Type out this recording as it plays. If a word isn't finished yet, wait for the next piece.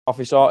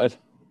Coffee sorted.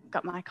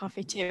 Got my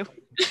coffee too.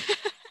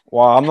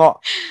 Well, I'm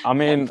not. I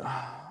mean,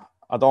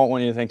 I don't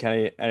want you to think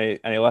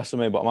any less of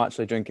me, but I'm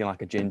actually drinking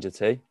like a ginger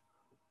tea.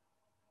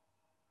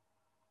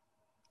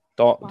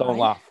 Don't Why?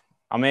 laugh.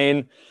 I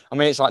mean,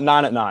 it's like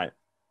 9 at night.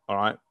 All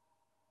right.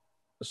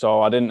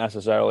 So I didn't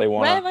necessarily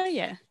want to. Where are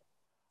you?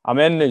 I'm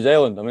in New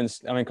Zealand.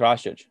 I'm in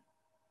Christchurch.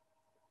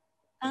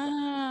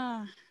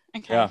 Ah,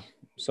 okay. Yeah.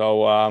 So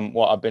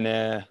what I've been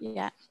here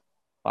Yeah.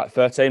 like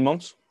 13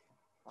 months.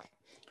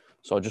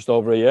 So just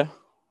over a year.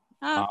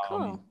 Oh,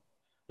 cool.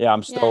 Yeah,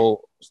 I'm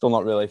still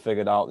not really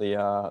figured out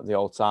the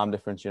old time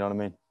difference. You know what I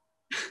mean?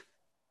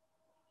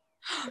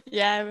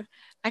 Yeah.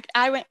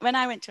 When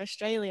I went to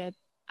Australia,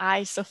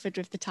 I suffered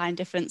with the time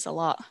difference a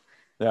lot.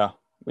 Yeah.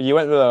 Well, you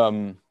went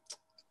to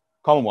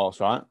Commonwealth,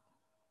 right?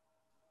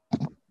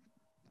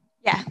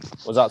 Yeah.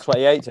 Was that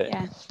 2018?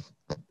 Yeah.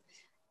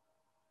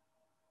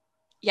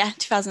 Yeah,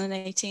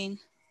 2018.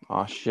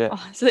 Oh shit.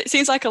 Oh, so it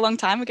seems like a long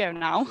time ago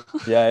now.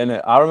 Yeah,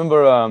 innit? I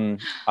remember. I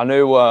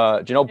knew.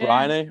 Do you know Yeah.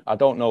 Bryony? I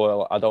don't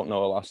know her. I don't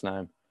know her last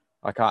name.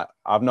 I can't.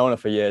 I've known her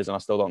for years, and I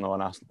still don't know her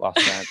last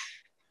name.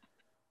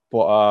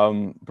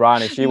 But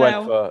Bryony, she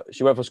went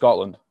for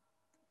Scotland.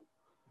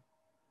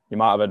 You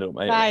might have ended up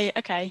meeting her. Right.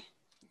 Okay.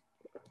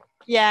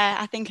 Yeah,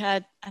 I think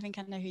I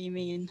know who you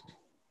mean.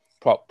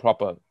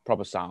 Proper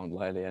sound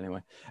lady.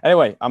 Anyway,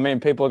 I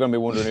mean, people are gonna be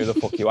wondering who the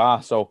fuck you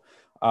are. So,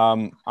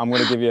 I'm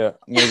gonna give you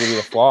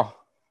the floor.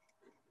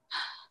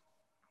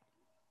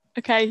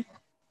 Okay,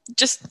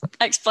 just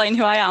explain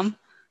who I am.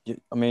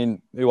 I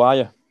mean, who are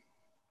you?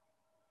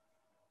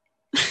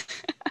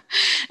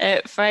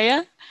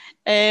 Freya,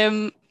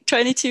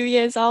 22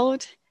 years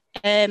old.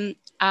 I'm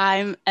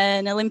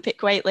an Olympic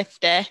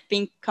weightlifter.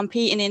 Been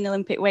competing in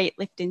Olympic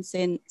weightlifting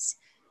since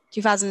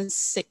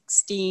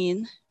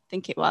 2016, I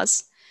think it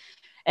was.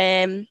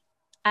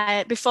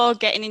 Before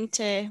getting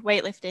into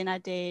weightlifting, I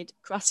did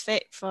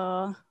CrossFit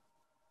for,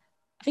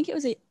 I think it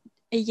was a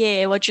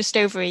year or just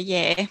over a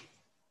year.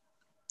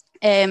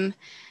 And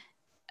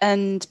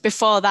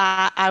before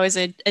that, I was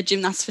a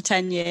gymnast for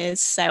 10 years.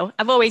 So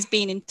I've always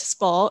been into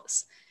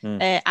sports.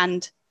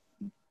 And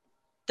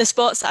the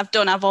sports that I've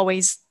done, I've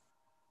always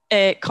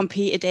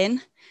competed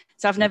in.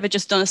 So I've never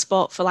just done a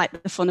sport for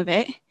like the fun of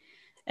it.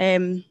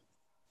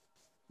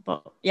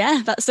 But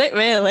yeah, that's it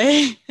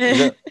really.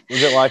 Was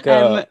it like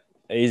a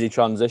easy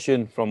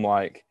transition from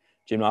like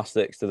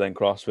gymnastics to then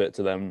CrossFit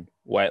to then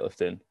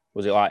weightlifting?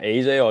 Was it like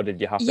easy, or did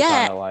you have to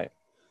kind of like?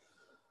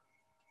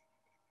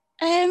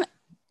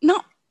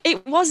 Not.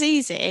 It was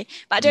easy,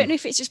 but I don't know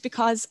if it's just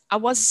because I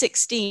was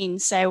 16.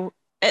 So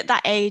at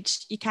that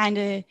age,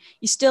 you're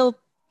still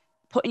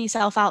putting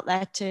yourself out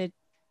there to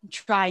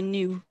try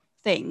new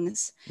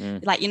things.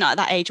 Like you're not at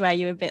that age where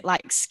you're a bit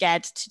like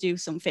scared to do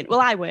something. Well,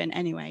 I weren't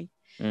anyway.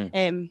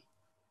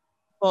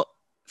 But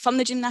from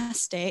the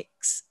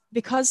gymnastics,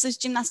 because there's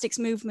gymnastics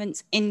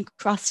movements in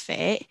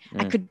CrossFit,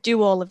 I could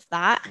do all of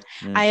that.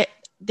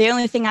 The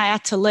only thing I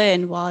had to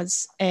learn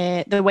was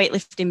the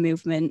weightlifting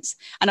movements.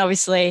 And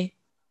obviously,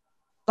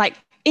 like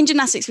in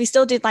gymnastics, we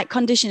still did like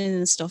conditioning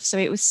and stuff. So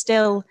it was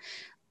still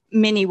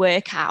mini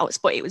workouts,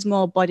 but it was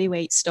more body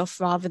weight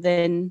stuff rather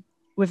than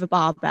with a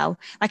barbell.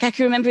 Like I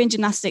can remember in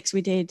gymnastics,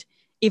 we did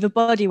either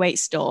body weight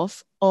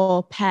stuff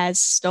or pairs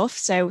stuff.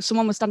 So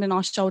someone was standing on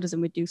our shoulders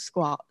and we'd do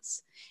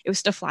squats. It was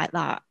stuff like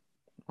that.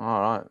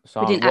 All right.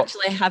 So we didn't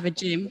actually have a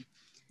gym.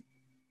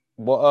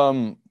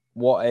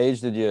 What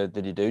age did you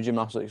do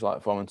gymnastics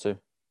like from and to?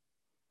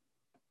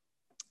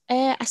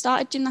 I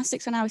started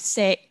gymnastics when I was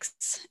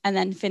 6 and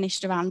then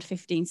finished around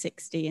 15,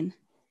 16.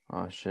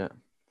 Oh shit.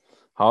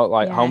 How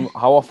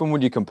often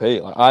would you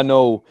compete? Like I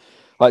know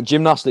like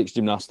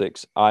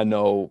gymnastics, I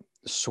know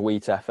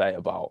sweet FA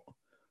about.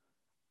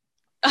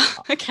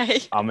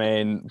 Okay. I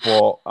mean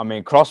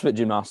CrossFit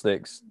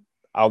gymnastics,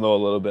 I'll know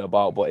a little bit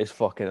about, but it's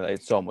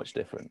so much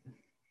different.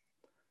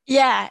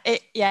 Yeah,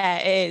 it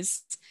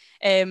is.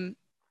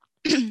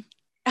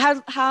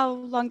 How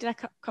long did I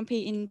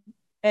compete in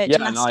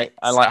gymnastics?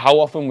 And like how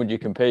often would you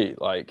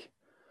compete? Like,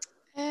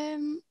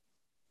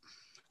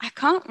 I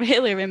can't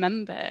really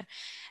remember.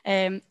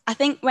 I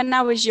think when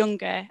I was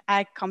younger,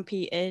 I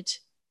competed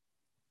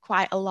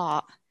quite a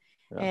lot.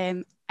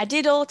 Yeah. I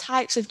did all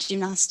types of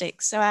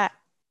gymnastics. So I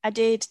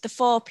did the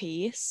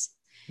 4-piece,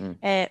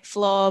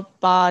 floor,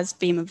 bars,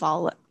 beam and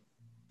vault.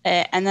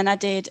 And then I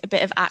did a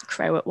bit of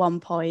acro at one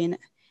point.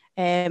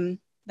 Then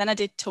I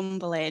did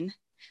tumbling.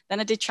 Then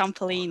I did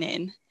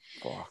trampolining.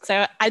 Fuck.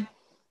 So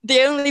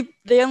the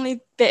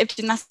only bit of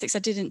gymnastics I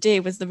didn't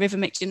do was the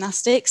rhythmic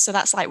gymnastics. So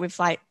that's like with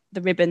like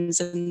the ribbons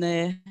and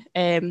the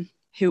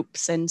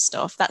hoops and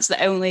stuff. That's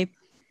the only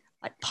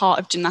like part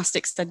of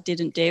gymnastics I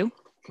didn't do.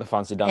 The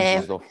fancy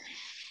dancing stuff.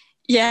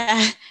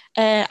 Yeah,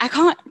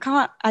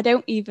 I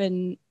don't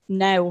even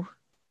know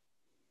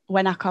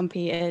when I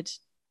competed.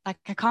 Like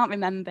I can't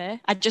remember.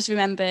 I just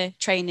remember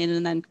training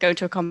and then going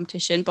to a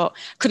competition, but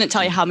couldn't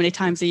tell you how many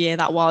times a year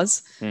that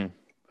was.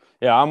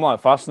 Yeah, I'm like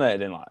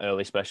fascinated in like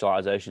early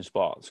specialization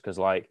sports because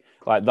like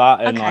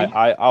that and like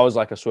I was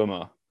like a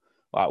swimmer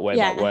like way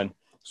back when.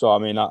 So I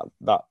mean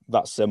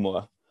that's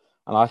similar.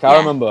 And like Yeah.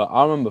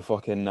 I remember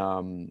fucking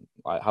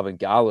like having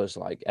galas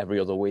like every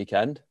other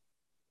weekend.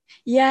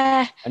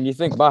 Yeah. And you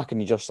think back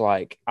and you just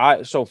like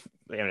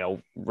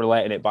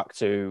relating it back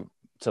to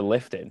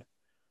lifting.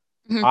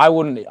 Mhm. I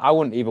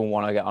wouldn't even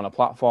want to get on a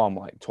platform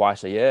like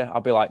twice a year.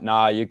 I'd be like,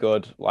 nah, you're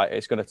good. Like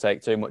it's gonna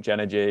take too much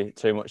energy,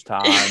 too much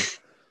time.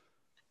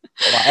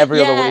 But like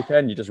every other Yeah.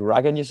 weekend, you're just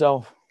ragging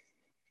yourself.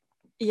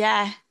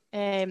 Yeah.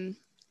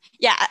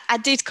 Yeah, I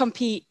did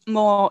compete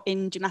more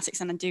in gymnastics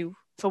than I do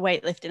for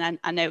weightlifting.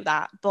 I know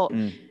that. But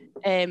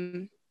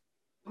um,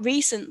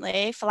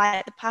 recently, for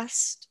like the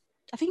past,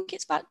 I think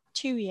it's about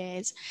 2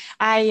 years,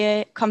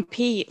 I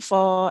compete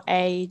for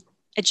a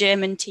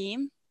German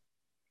team.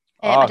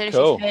 I Oh, don't know if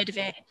you've cool. heard of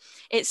it.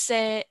 It's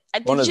the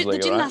Bundesliga,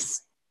 right?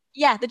 gymnasts.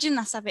 Yeah, the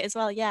gymnasts have it as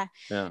well. Yeah.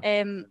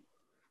 Yeah.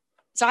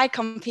 So I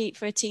compete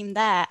for a team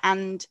there,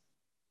 and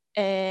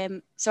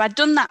so I'd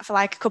done that for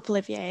like a couple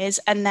of years,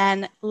 and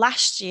then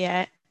last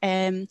year,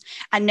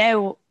 I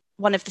know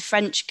one of the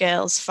French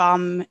girls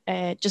from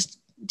just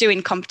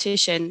doing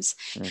competitions,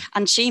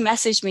 and she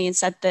messaged me and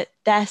said that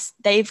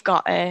they've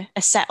got a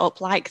setup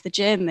like the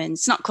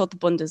Germans. It's not called the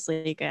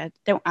Bundesliga. I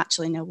don't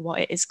actually know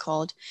what it is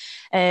called,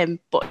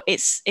 but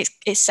it's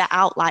set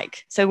out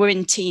like, so we're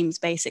in teams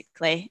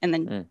basically, and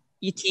then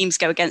your teams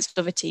go against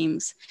other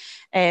teams.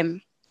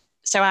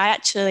 So I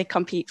actually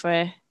compete for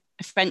a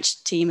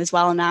French team as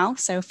well now,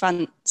 so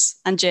France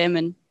and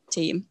German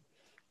team.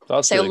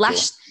 That's So pretty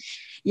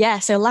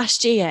cool.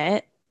 last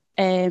year,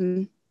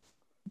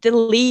 the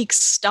leagues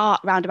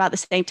start around about the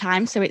same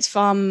time. So it's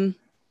from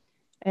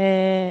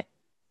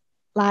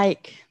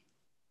like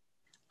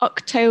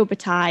October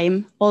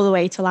time all the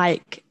way to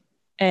like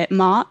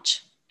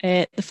March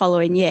the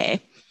following year.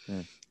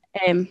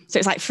 So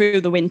it's like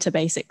through the winter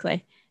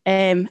basically.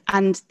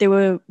 And there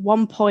were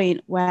one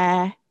point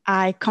where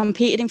I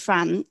competed in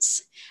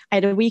France. I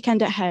had a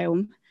weekend at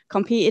home,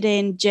 competed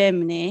in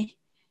Germany,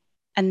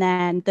 and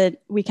then the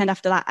weekend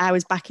after that, I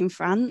was back in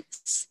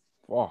France.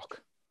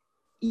 Fuck.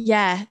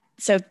 Yeah.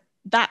 So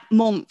that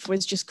month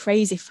was just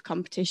crazy for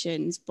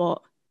competitions.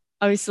 But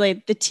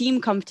obviously, the team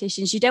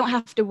competitions, you don't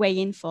have to weigh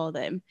in for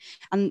them.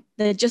 And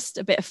they're just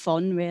a bit of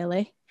fun,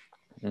 really.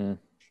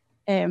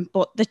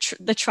 But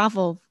the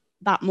travel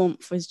that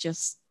month was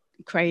just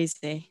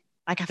crazy.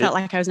 Like I felt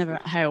like I was never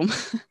at home.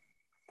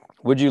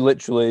 Would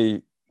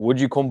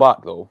you come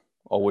back though,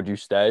 or would you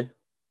stay?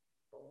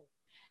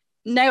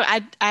 No,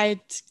 I'd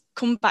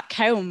come back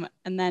home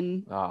and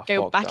then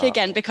go Fuck back that.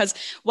 again, because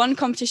one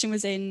competition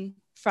was in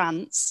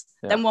France,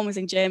 Yeah. then one was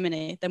in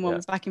Germany, then one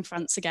was back in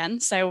France again.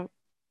 So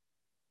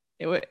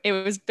it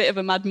was a bit of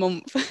a mad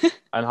month.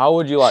 And how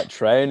would you like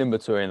train in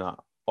between that?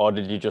 Or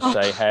did you just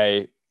say,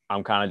 hey,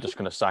 I'm kind of just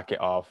going to sack it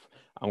off.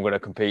 I'm going to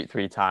compete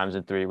 3 times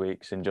in 3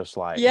 weeks and just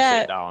like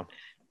Yeah. sit down?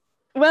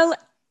 Well,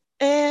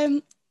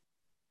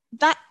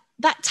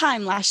 that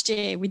time last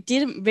year, we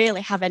didn't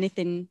really have any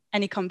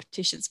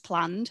competitions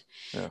planned.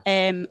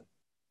 Yeah.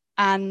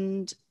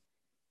 And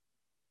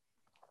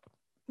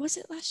was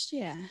it last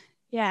year?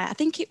 Yeah, I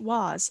think it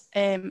was.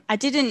 I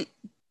didn't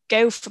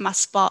go for my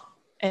spot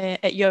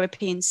at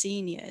European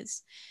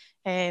Seniors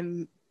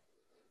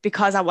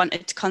because I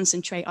wanted to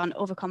concentrate on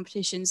other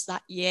competitions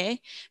that year.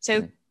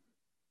 So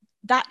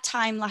that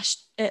time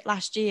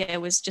last year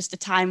was just a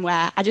time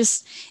where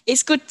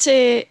it's good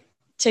to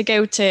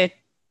go to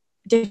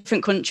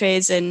different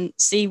countries and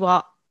see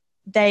what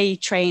they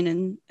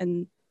train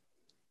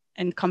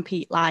and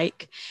compete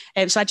like.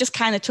 So I just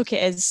kind of took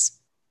it as,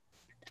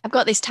 I've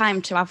got this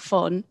time to have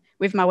fun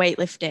with my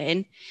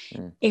weightlifting.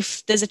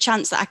 If there's a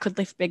chance that I could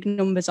lift big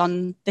numbers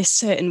on this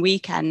certain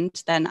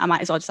weekend, then I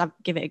might as well just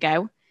give it a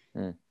go.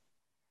 And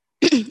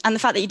the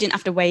fact that you didn't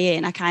have to weigh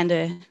in, I kind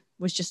of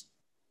was just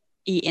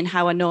eating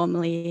how I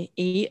normally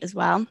eat as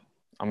well.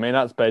 I mean,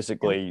 that's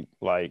basically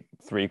like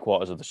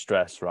 3/4 of the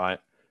stress, right?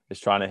 It's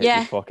trying to hit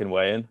your fucking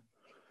weigh in.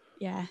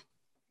 Yeah.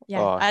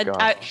 Oh,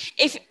 God.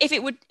 If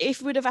it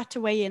would have had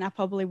to weigh in, I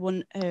probably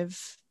wouldn't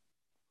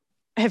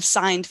have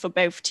signed for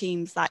both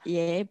teams that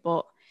year.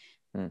 But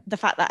the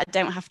fact that I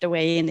don't have to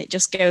weigh in, it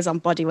just goes on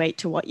body weight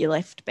to what you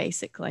lift,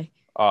 basically.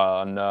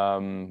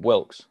 And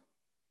Wilkes.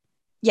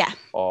 Yeah.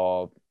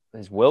 Or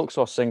is Wilkes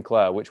or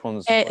Sinclair? Which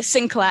one's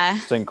Sinclair?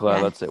 Sinclair,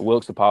 yeah. That's it.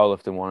 Wilkes the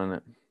powerlifting one, isn't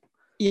it?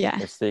 Yeah.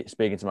 It's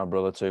speaking to my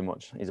brother too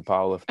much. He's a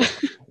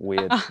powerlifter.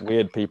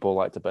 Weird people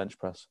like to bench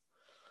press.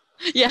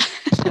 Yeah.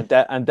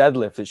 And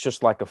deadlift, it's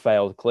just like a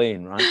failed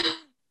clean, right?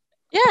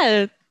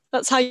 Yeah,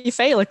 that's how you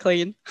fail a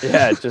clean.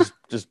 Yeah,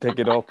 just pick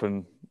it up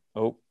and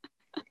not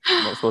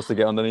supposed to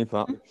get underneath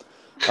that.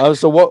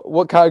 So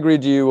what category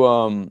do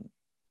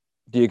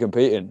you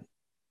compete in?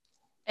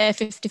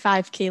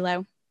 55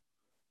 kilo.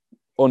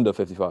 Under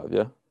 55,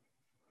 yeah.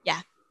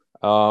 Yeah.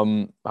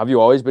 Have you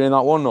always been in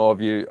that one, or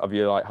have you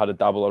like had a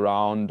dabble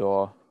around,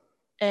 or?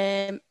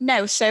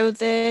 No. So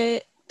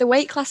the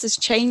weight class has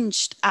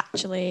changed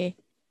actually.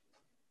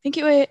 I think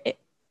it was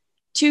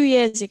 2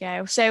 years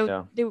ago.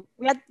 So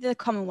we had the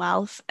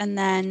Commonwealth, and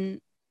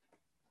then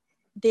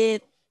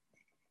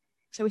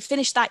so we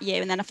finished that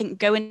year, and then I think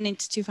going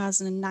into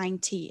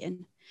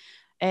 2019,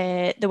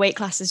 the weight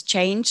class has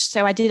changed.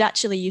 So I did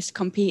actually used to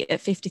compete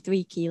at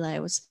 53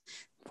 kilos.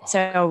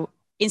 So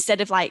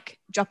instead of like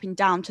dropping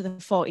down to the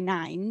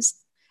 49s,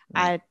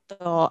 I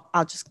thought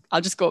I'll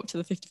just go up to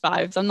the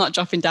 55s. I'm not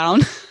dropping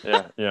down.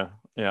 Yeah.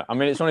 I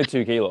mean, it's only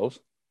 2 kilos.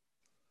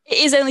 It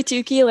is only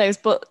 2 kilos,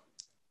 but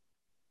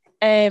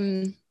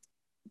the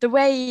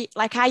way,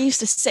 like, I used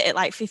to sit at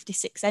like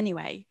 56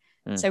 anyway.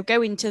 So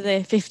going to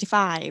the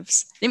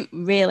 55s, I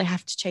didn't really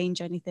have to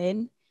change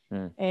anything.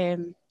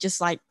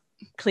 Just like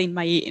clean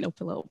my eating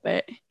up a little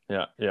bit.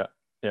 Yeah.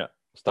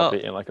 Stop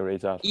eating like a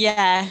retard.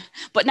 Yeah,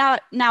 but now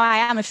I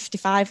am a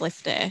 55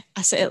 lifter.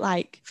 I sit at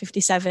like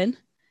 57.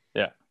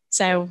 Yeah.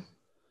 So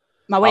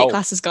my weight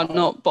class has gone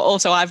up, but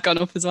also I've gone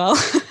up as well.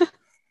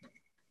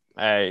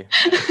 Hey,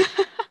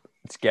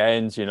 it's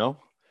gains, you know.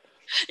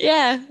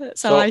 Yeah,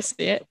 that's how I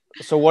see it.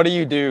 So what do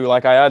you do?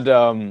 Like I had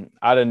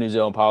a New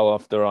Zealand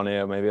powerlifter on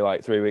here maybe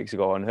like 3 weeks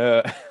ago, and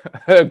her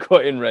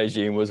cutting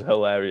regime was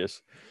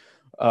hilarious.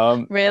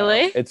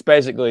 Really? It's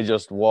basically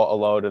just water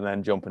load and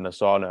then jump in the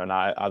sauna, and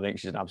I think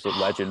she's an absolute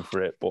legend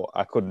for it. But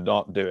I could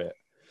not do it.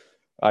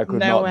 I could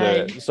not do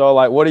it. So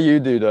like, what do you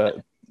do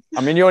to?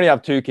 I mean, you only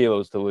have 2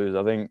 kilos to lose.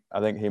 I think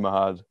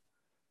Hema had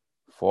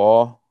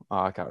 4. Oh,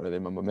 I can't really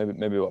remember.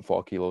 Maybe about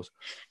 4 kilos.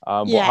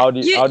 But how do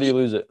you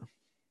lose it?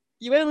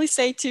 You only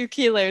say 2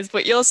 kilos,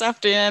 but you also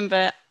have to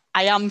remember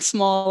I am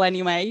small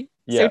anyway.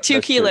 Yeah, so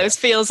 2 kilos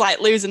feels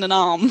like losing an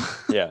arm.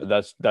 Yeah,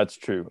 that's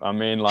true. I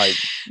mean, like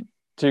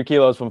 2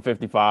 kilos from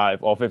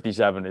 55 or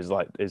 57 is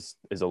like is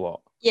a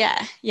lot.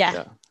 Yeah.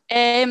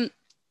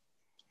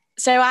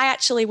 So I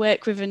actually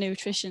work with a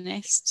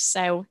nutritionist,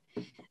 so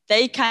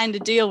they kind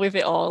of deal with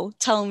it all,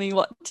 tell me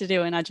what to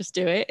do, and I just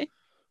do it.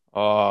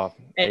 Oh,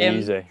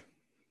 easy.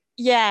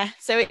 Yeah,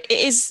 so it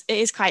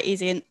is quite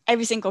easy, and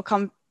every single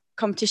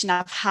competition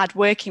I've had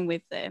working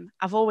with them,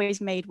 I've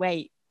always made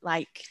weight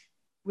like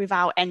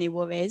without any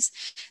worries.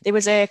 There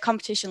was a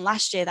competition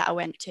last year that I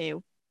went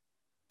to,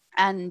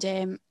 and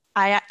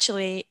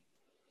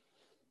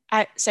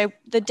so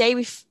the day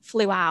we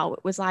flew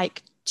out was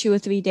like 2 or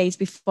 3 days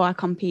before I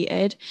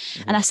competed.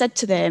 And I said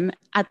to them,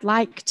 I'd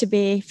like to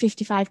be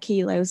 55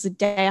 kilos the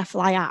day I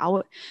fly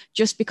out,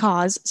 just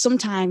because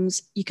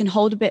sometimes you can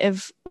hold a bit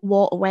of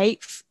water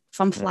weight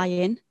from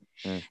flying.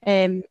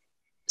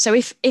 So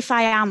if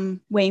I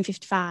am weighing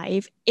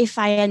 55, if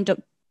I end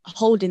up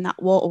holding that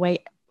water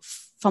weight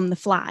from the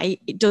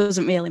flight, it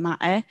doesn't really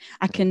matter.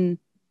 I can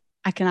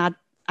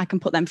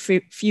put them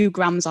few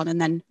grams on,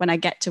 and then when I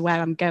get to where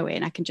I'm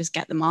going, I can just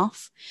get them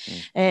off.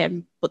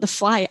 But the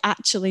flight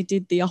actually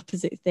did the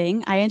opposite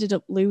thing. I ended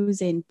up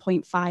losing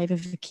 0.5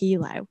 of a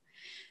kilo.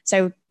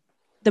 So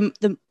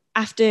the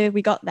after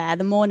we got there,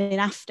 the morning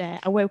after,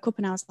 I woke up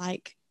and I was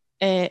like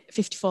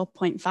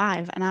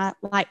 54.5, and I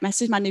like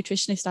messaged my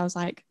nutritionist. I was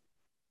like,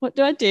 what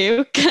do I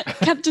do?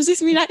 Does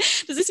this mean I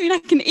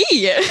can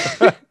eat?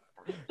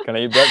 Can I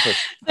eat breakfast?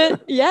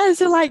 Yeah.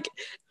 So like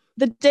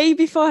the day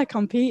before I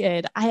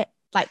competed,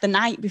 the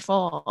night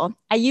before,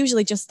 I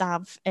usually just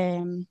have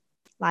protein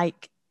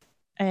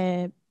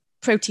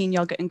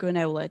yogurt and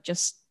granola,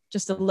 just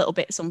a little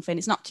bit of something.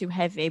 It's not too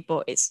heavy,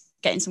 but it's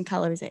getting some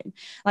calories in.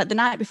 Like the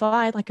night before,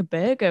 I had like a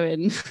burger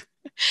and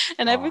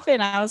everything.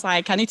 I was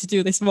like, I need to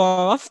do this more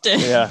often.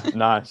 Yeah,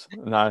 nice.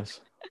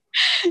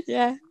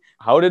 Yeah.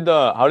 How did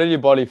your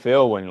body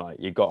feel when like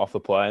you got off the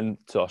plane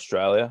to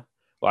Australia?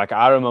 Like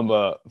I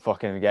remember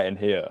fucking getting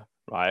here,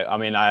 right? I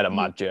mean, I had a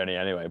mad journey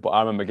anyway, but I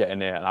remember getting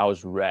here and I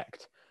was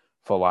wrecked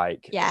for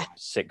like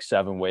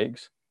 6-7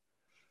 weeks.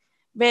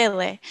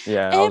 Really?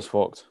 Yeah, I was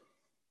fucked.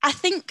 I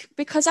think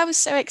because I was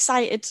so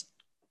excited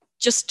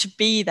just to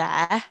be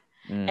there,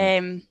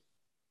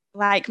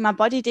 like my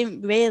body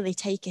didn't really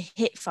take a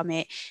hit from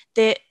it.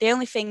 The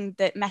only thing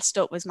that messed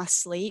up was my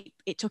sleep.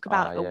 It took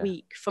about a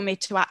week for me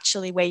to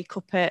actually wake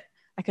up at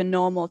like a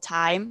normal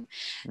time.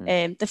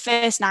 The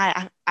first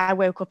night I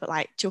woke up at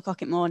like 2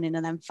 o'clock in the morning,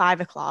 and then 5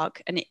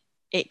 o'clock, and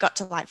it got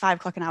to like 5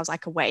 o'clock and I was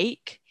like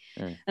awake.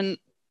 And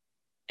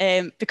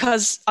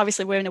because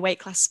obviously we're in a weight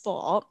class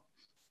sport,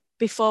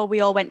 before we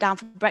all went down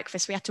for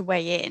breakfast, we had to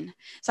weigh in.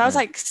 So I was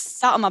like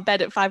sat on my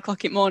bed at 5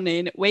 o'clock in the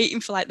morning,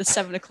 waiting for like the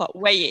 7 o'clock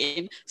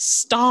weigh-in,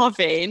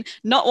 starving,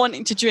 not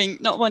wanting to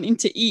drink, not wanting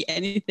to eat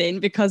anything,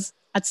 because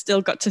I'd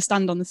still got to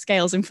stand on the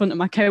scales in front of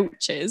my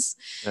coaches.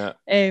 Yeah.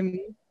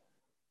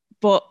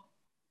 But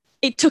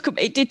it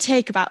did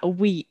take about a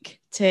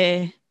week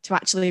to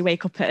actually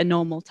wake up at a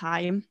normal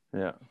time.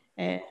 Yeah.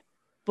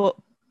 But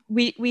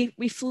we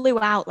flew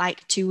out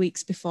like 2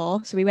 weeks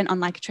before, so we went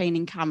on like a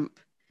training camp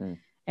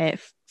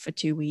for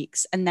 2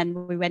 weeks, and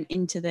then we went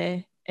into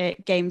the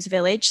games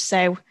village.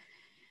 So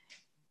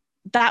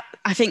that,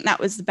 I think that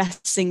was the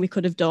best thing we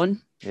could have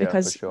done,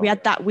 because we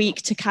had that week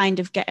to kind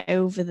of get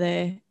over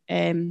the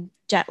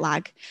jet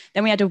lag.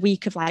 Then we had a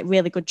week of like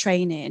really good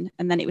training,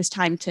 and then it was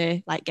time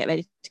to like get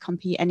ready to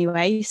compete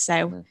anyway.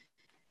 So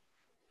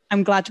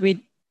I'm glad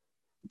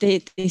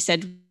they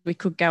said we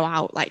could go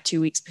out like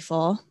 2 weeks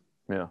before.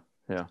 Yeah.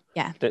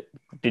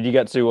 Did you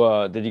get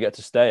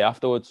to stay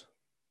afterwards?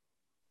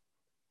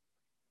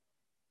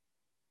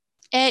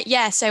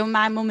 Yeah, so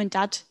my mum and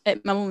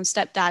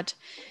stepdad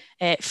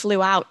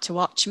flew out to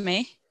watch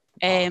me.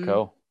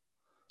 Cool.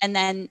 And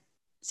then,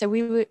 so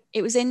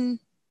it was in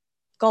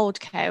Gold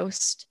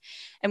Coast,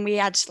 and we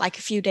had like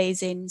a few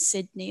days in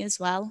Sydney as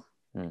well.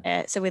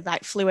 So we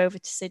like flew over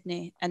to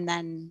Sydney and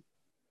then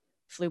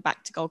flew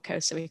back to Gold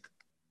Coast so we could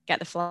get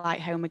the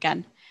flight home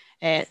again.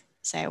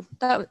 So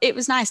it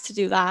was nice to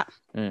do that.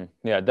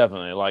 Yeah,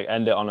 definitely. Like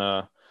end it on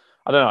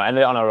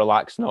a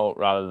relaxed note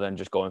rather than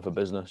just going for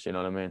business. You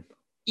know what I mean?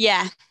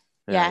 Yeah.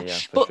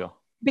 For sure.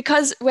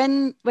 Because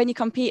when you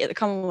compete at the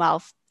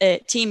Commonwealth,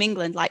 Team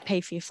England like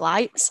pay for your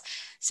flights.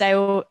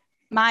 So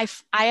I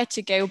had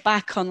to go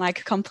back on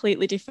like a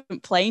completely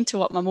different plane to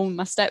what my mum and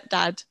my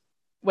stepdad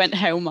went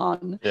home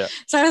on. Yeah.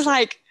 So I was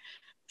like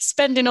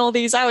spending all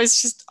these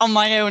hours just on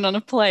my own on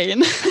a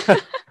plane.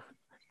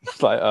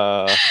 It's like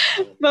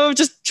I'm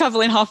just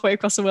traveling halfway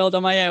across the world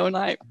on my own.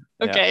 Like,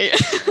 okay.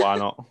 Yeah, why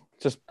not?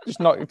 Just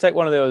not take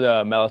one of those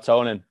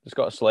melatonin. Just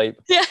got to sleep.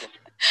 Yeah.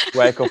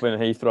 Wake up in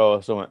Heathrow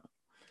or something.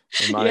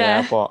 In my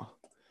airport.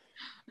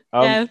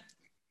 Yeah.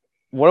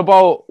 What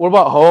about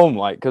home?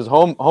 Like, because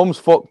home's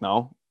fucked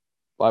now.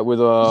 Like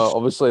with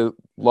obviously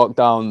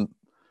lockdown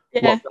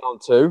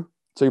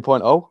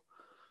 2.0.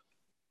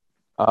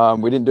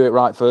 We didn't do it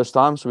right first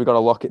time, so we got to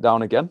lock it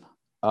down again.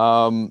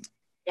 Yeah.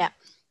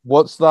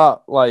 What's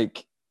that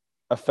like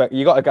affect?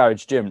 You got a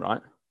garage gym,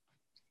 right?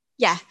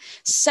 Yeah.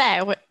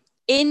 So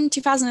in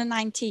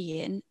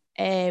 2019,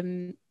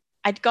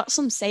 I'd got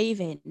some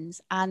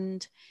savings,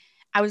 and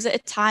I was at a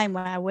time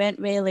where I weren't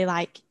really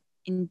like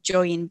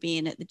enjoying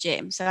being at the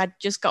gym. So I'd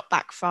just got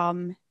back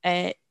from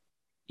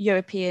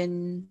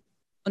European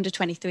under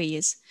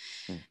 23s.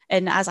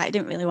 And I was like, I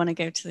didn't really want to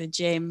go to the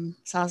gym.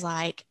 So I was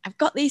like, I've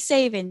got these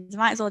savings, I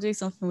might as well do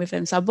something with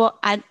them. So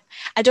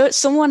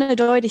someone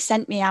had already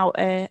sent me out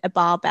a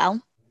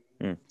barbell.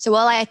 So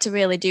all I had to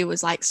really do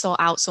was like sort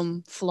out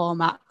some floor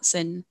mats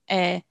and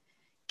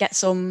get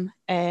some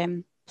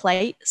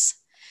plates.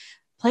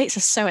 Plates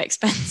are so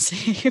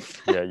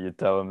expensive. Yeah, you're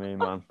telling me,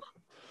 man.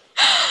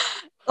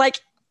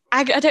 Like,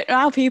 I don't know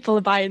how people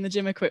are buying the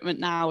gym equipment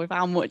now with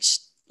how much,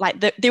 like,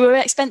 they were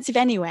expensive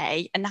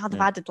anyway, and now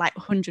they've added like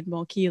 100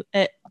 more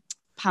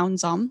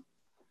pounds on.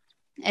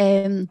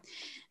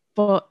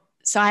 But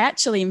so I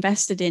actually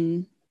invested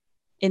in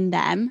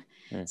them.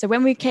 So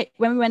when we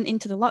went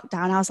into the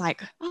lockdown, I was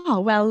like,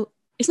 oh, well,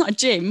 it's not a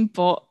gym,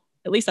 but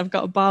at least I've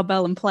got a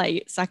barbell and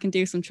plates, so I can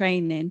do some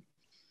training.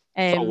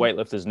 That's what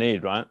weightlifters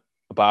need, right?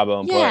 A barbell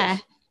and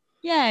plates.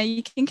 Yeah,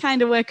 you can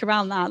kind of work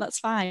around that. That's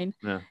fine.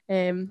 Yeah.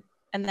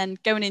 And then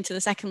going into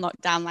the second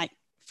lockdown, like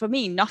for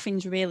me,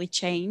 nothing's really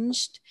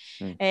changed.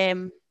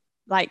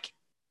 Like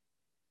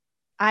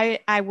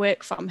I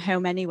work from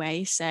home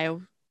anyway,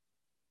 so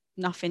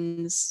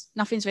nothing's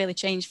really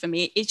changed for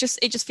me. It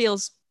just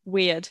feels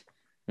weird.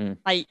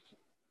 Like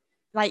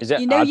is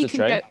it you know hard you to can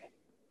train? go.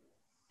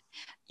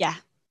 Yeah.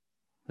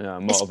 Yeah,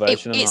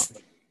 motivation and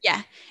that.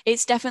 Yeah,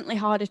 it's definitely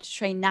harder to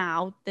train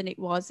now than it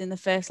was in the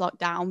first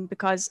lockdown,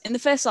 because in the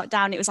first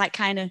lockdown it was like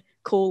kind of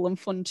cool and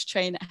fun to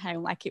train at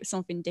home, like it was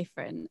something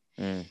different,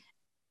 and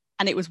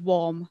it was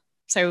warm,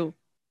 so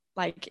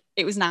like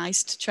it was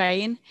nice to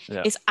train.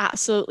 It's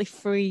absolutely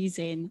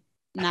freezing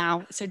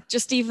now, so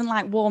just even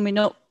like warming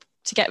up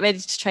to get ready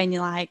to train,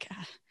 you're like,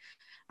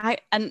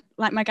 and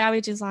like my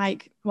garage is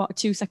like a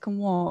 2-second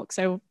walk,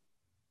 so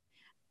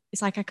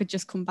it's like I could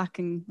just come back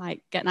and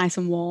like get nice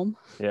and warm.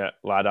 Yeah,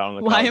 lie down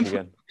on the couch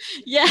again.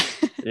 Yeah.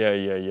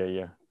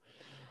 Yeah.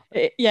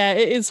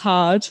 It is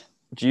hard.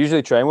 Do you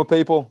usually train with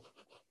people?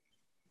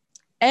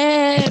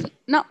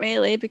 Not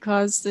really,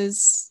 because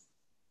there's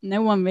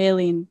no one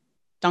really in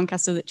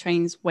Doncaster that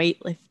trains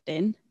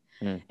weightlifting.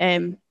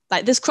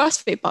 Like there's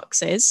CrossFit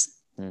boxes,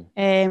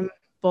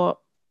 but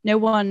no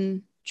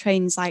one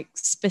trains like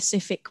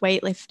specific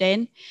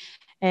weightlifting.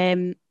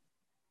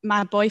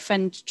 My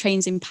boyfriend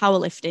trains in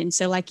powerlifting,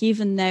 so like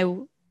even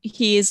though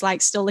he is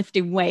like still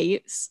lifting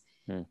weights,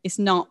 it's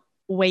not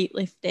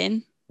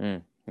weightlifting.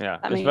 Yeah,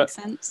 that makes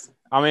sense.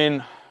 I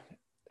mean,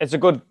 it's a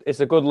good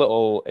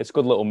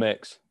little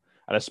mix,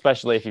 and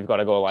especially if you've got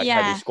to go like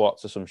heavy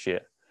squats or some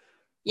shit.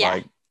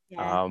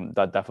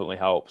 That definitely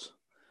helps.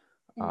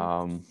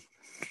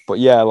 But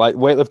yeah, like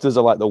weightlifters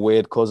are like the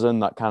weird cousin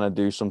that kind of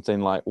do something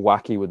like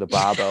wacky with the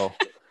barbell.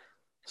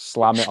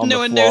 Slam it on the floor. No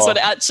one knows what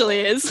it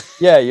actually is.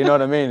 Yeah, you know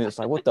what I mean? It's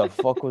like, what the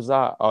fuck was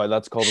that? Oh,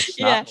 that's called a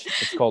snatch. Yeah.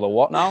 It's called a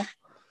what now?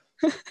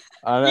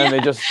 And then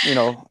they just, sit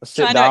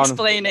trying down. To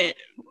explain it.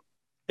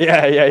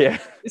 Yeah.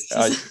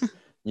 Just...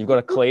 you've got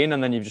to clean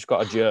and then you've just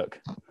got to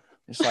jerk.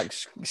 It's like,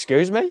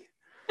 excuse me?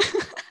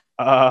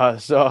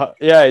 So,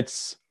 yeah,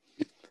 it's,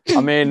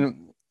 I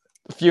mean,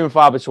 few and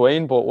far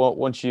between, but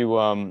once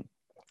you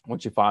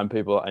find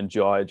people that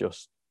enjoy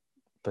just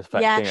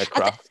perfecting a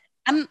craft.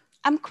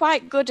 I'm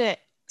quite good at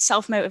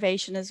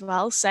self-motivation as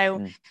well,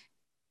 so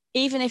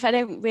even if I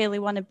don't really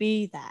want to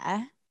be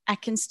there, I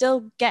can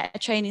still get a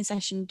training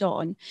session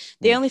done.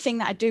 The only thing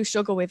that I do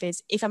struggle with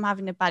is if I'm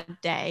having a bad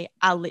day,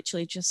 I'll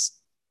literally just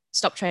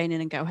stop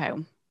training and go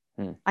home.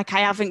 Like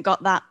I haven't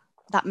got that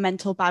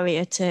mental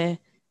barrier to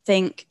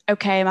think,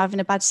 okay, I'm having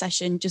a bad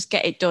session, just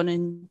get it done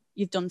and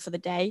you've done for the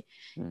day.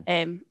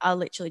 I'll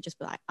literally just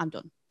be like, I'm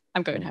done.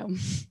 I'm going home.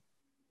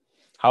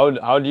 How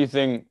do you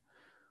think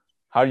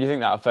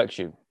that affects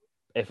you,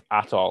 if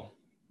at all?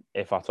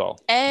 It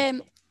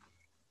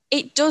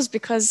does,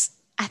 because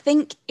I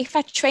think if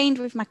I trained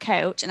with my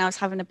coach and I was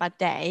having a bad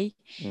day,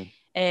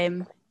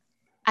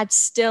 I'd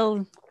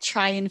still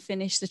try and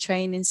finish the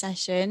training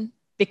session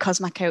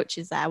because my coach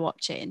is there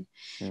watching.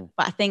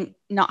 But I think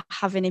not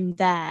having him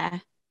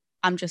there,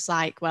 I'm just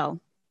like, well,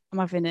 I'm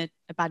having a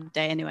bad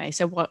day anyway,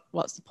 so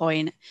what's the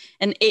point?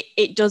 And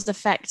it does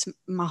affect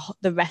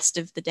the rest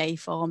of the day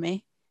for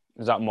me.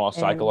 Is that more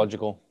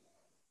psychological?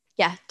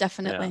 Yeah,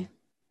 definitely.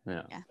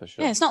 Yeah, for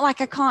sure. Yeah, it's not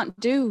like I can't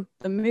do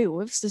the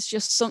moves. There's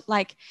just some,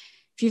 like,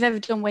 if you've ever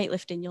done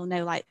weightlifting, you'll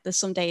know, like, there's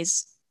some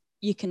days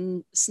you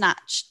can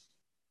snatch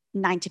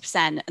 90%,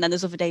 and then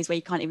there's other days where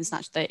you can't even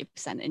snatch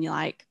 30%, and you're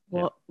like,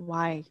 what?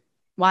 Why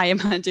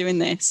am I doing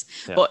this?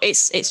 But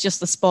it's just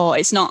the sport.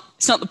 It's not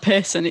the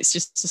person. It's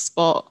just the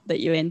sport that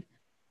you're in.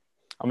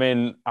 I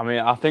mean,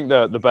 I think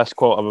the best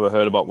quote I've ever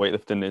heard about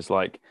weightlifting is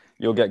like,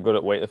 you'll get good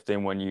at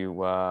weightlifting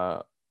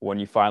when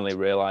you finally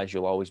realize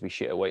you'll always be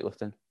shit at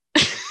weightlifting.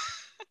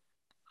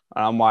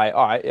 And I'm like,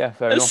 all right, yeah,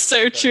 fair enough. It's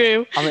so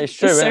true. I mean, it's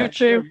true, isn't it?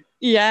 True.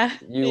 Yeah.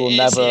 You'll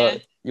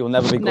never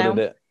be good at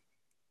it.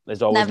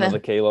 There's always another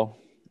kilo.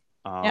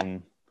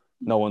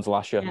 No one's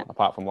Lasher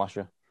apart from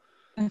Lasher.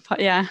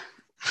 Yeah.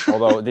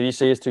 Although, did you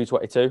see his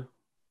 222?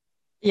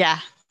 Yeah.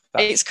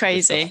 It's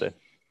crazy. Disgusting.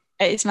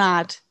 It's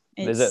mad.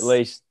 There's at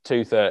least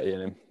 230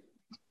 in him.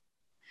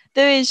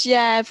 There is,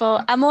 yeah,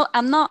 but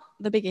I'm not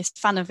the biggest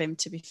fan of him,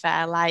 to be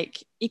fair.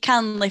 Like, he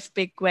can lift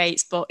big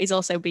weights, but he's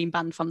also been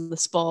banned from the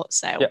sport,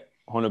 so... Yeah,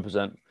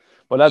 100%.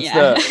 But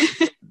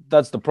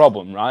that's the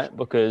problem, right?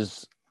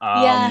 Because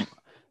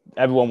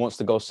everyone wants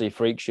to go see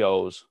freak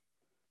shows,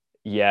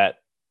 yet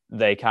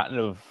they kind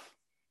of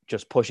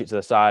just push it to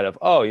the side of,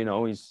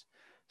 he's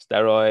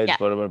steroids,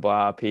 blah, blah,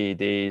 blah,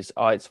 PEDs.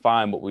 Oh, it's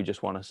fine, but we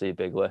just want to see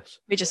big lifts.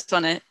 We just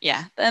want to,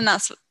 and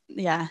that's,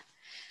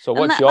 So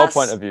what's your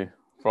point of view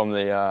from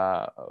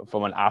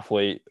an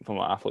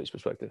athlete's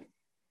perspective?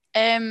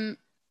 I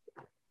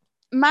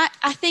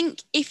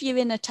think if you're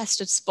in a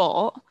tested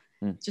sport,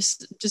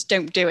 just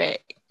don't do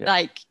it. Yeah.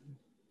 Like,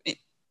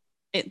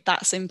 it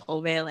that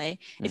simple, really.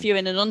 If you're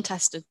in an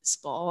untested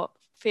sport,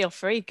 feel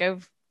free, go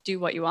do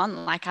what you want.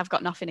 Like, I've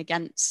got nothing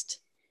against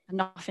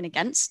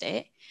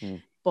it.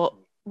 But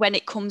when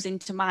it comes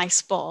into my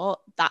sport,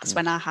 that's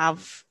when I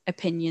have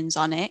opinions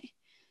on it.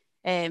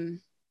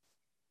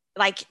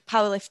 Like,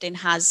 powerlifting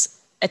has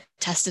a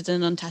tested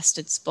and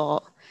untested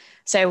sport.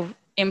 So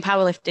in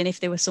powerlifting, if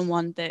there was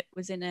someone that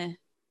was in a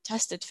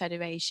tested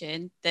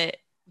federation that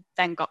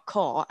then got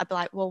caught, I'd be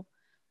like, well,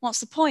 what's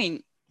the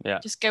point? Yeah.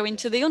 Just go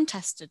into the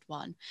untested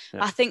one.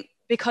 Yeah. I think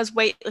because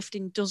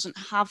weightlifting doesn't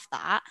have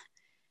that,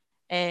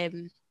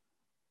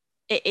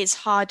 it is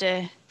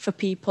harder for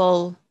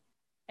people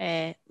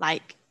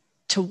like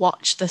to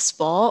watch the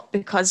sport,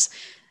 because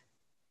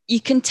you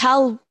can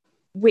tell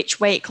which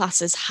weight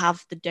classes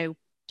have the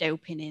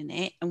doping in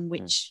it and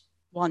which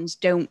ones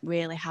don't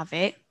really have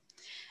it.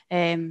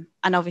 And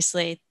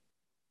obviously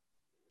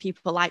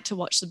people like to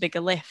watch the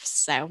bigger lifts,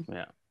 so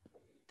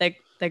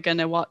they're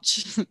gonna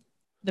watch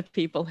the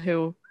people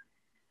who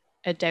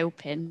are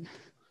doping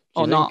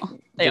or not.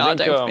 They are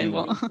doping.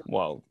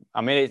 Well,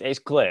 I mean, it's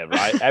clear,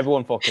 right?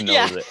 Everyone fucking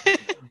knows it.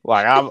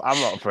 Like, I'm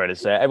not afraid to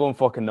say it. Everyone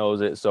fucking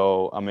knows it.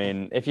 So, I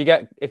mean, if you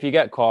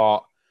get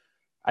caught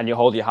and you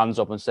hold your hands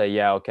up and say,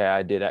 yeah, okay,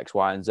 I did X,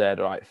 Y, and Z,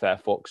 all right, fair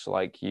fucks.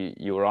 Like,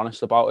 you were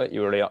honest about it.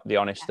 You were the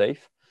honest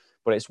thief.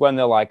 But it's when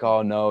they're like,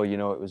 oh, no,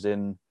 it was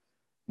in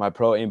my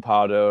protein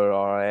powder,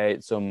 or I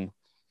ate some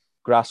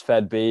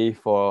grass-fed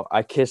beef, or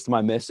I kissed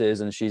my missus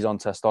and she's on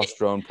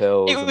testosterone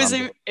pills.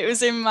 It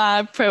was in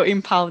my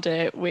protein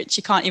powder, which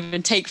you can't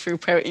even take through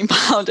protein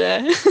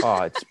powder.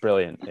 Oh, it's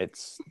brilliant.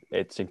 It's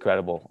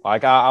incredible.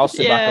 Like, I'll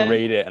sit back and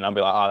read it and I'll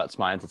be like, oh, that's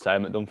my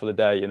entertainment done for the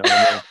day. You know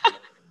what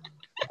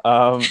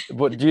I mean?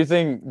 But do you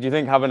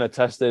think having a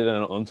tested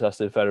and an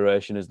untested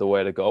federation is the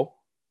way to go?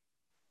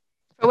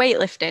 For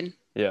weightlifting?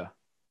 Yeah.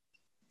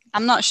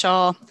 I'm not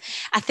sure.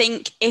 I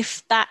think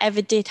if that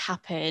ever did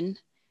happen,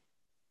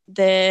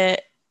 the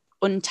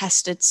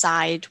untested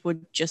side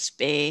would just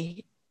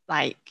be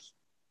not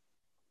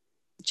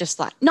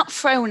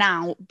thrown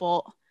out,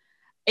 but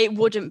it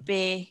wouldn't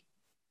be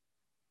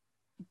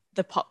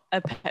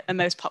a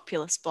most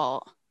popular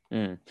sport.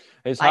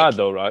 It's hard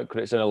though, right?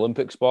 Because it's an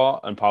Olympic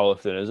sport and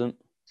powerlifting isn't.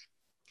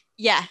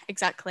 Yeah,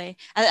 exactly.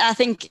 I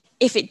think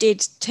if it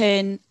did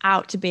turn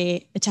out to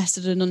be a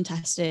tested and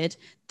untested,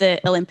 the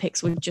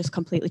Olympics would just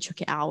completely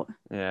chuck it out.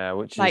 Yeah,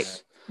 which like,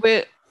 is...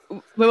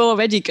 We're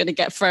already going to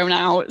get thrown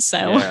out, so...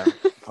 Yeah.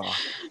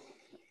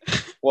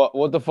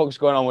 What the fuck's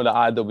going on with the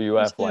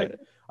IWF? Like,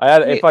 I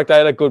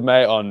had a good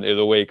mate on the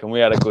other week, and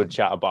we had a good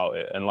chat about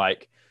it. And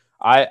like,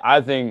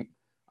 I think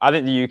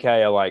the UK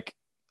are like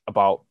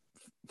about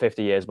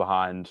 50 years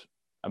behind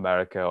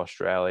America,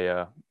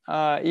 Australia,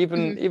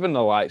 even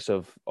the likes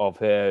of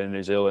here in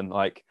New Zealand.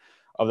 Like,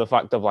 of the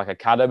fact of like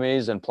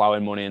academies and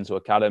plowing money into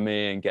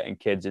academy and getting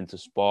kids into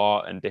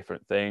sport and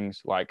different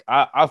things. Like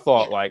I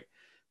thought like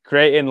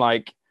creating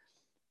like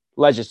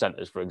leisure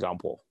centers, for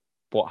example,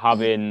 but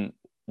having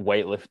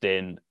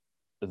weightlifting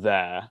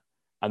there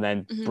and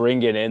then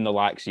bringing in the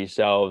likes of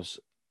yourselves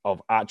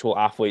of actual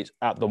athletes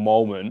at the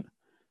moment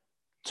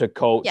to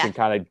coach and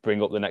kind of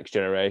bring up the next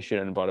generation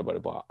and blah, blah, blah,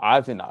 blah.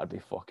 I think that would be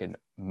fucking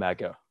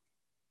mega.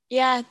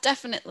 Yeah,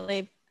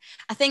 definitely.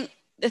 I think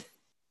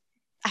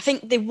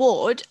they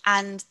would,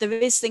 and there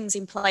is things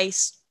in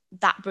place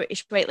that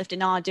British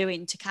weightlifting are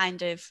doing to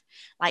kind of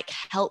like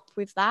help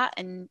with that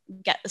and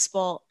get the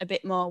sport a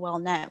bit more well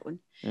known.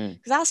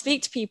 Because I'll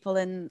speak to people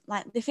and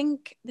like they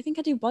think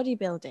I do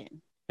bodybuilding.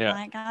 Yeah.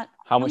 Like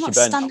how much you bench?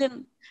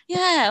 Standing.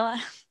 Yeah.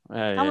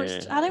 How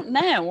much? Yeah. I don't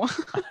know.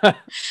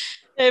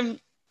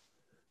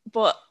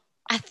 But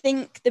I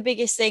think the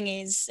biggest thing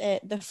is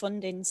the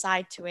funding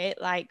side to it.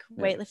 Like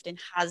weightlifting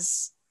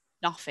has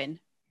nothing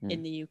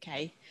in the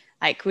UK.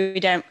 Like we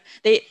don't.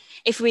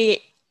 If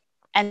we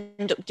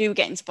end up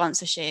getting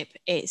sponsorship,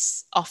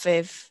 it's off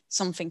of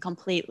something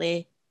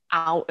completely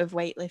out of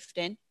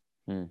weightlifting.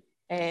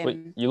 But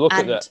you look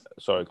at that.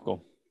 Sorry,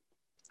 go.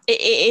 It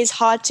is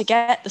hard to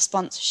get the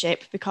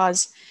sponsorship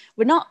because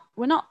we're not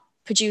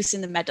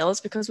producing the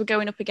medals because we're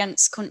going up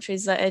against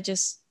countries that are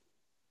just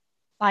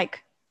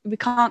like we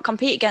can't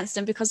compete against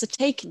them because they're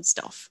taking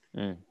stuff.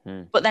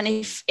 But then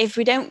if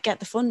we don't get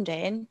the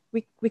funding,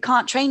 we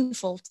can't train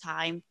full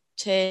time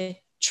to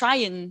try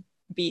and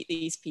beat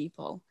these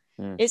people.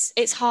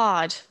 It's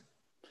hard.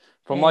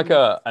 From like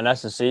an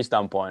S&C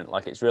standpoint,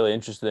 like it's really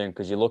interesting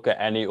because you look at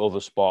any other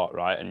sport,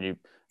 right? And you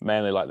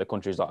mainly like the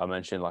countries that I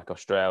mentioned, like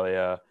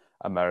Australia,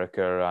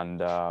 America,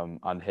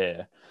 and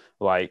here,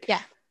 like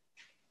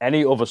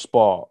any other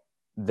sport,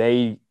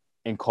 they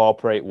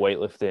incorporate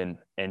weightlifting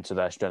into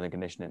their strength and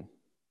conditioning.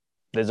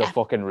 There's a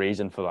fucking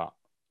reason for that.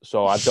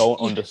 So I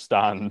don't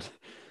understand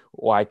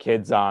why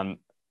kids aren't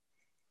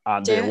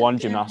doing one,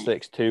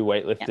 gymnastics, two,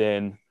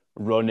 weightlifting,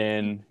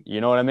 running.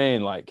 You know what I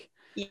mean? Like,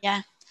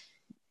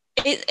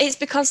 it's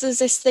because there's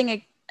this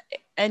thing,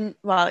 and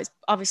well, it's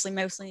obviously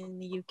mostly in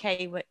the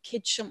UK where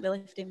kids shouldn't be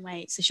lifting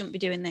weights. They shouldn't be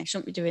doing this,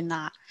 shouldn't be doing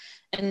that.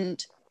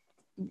 And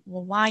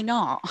well, why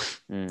not?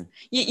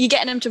 You're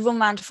getting them to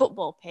run around a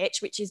football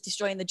pitch, which is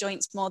destroying the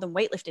joints more than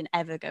weightlifting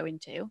ever going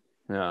to.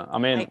 Yeah, I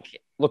mean,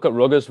 look at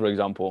ruggers, for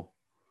example.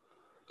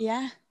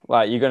 Yeah.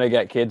 Like, you're going to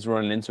get kids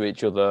running into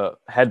each other,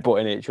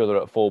 headbutting each other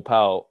at full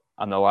pelt,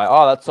 and they're like,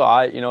 oh, that's all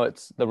right. You know,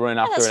 they're running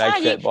after an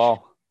egg-shaped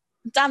ball.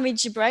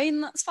 Damage your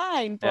brain, that's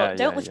fine. But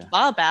don't lift a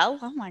barbell.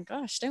 Oh, my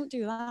gosh, don't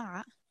do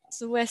that. It's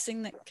the worst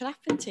thing that could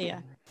happen to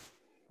you.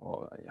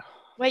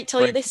 Wait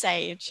till you're this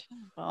age.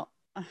 But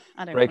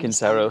I don't breaking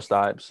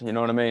stereotypes, you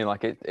know what I mean?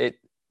 Like,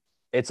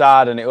 it's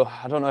hard, and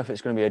I don't know if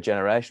it's going to be a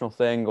generational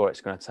thing or it's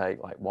going to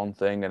take like one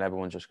thing and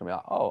everyone's just going to be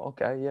like, oh,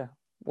 okay, yeah,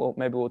 well,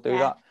 maybe we'll do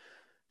that,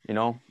 you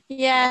know?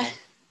 Yeah,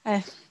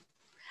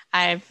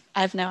 I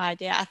have no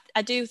idea.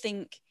 I do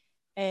think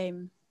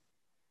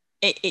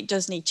it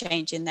does need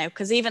changing though,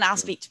 because even I'll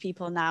speak to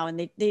people now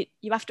and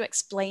you have to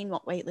explain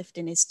what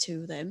weightlifting is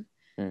to them.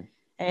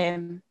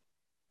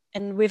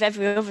 And with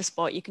every other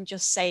sport, you can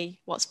just say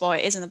what sport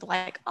it is and they'll be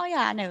like, oh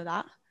yeah, I know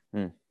that.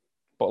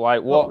 But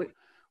like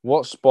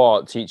what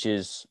sport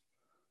teaches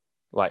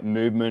like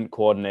movement,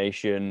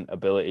 coordination,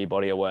 ability,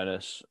 body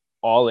awareness,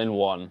 all in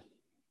one?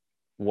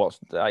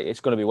 It's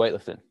going to be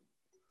weightlifting.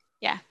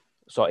 Yeah.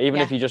 So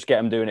even if you just get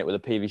them doing it with a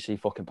PVC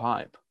fucking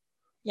pipe.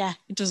 Yeah,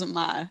 it doesn't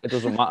matter. It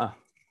doesn't matter.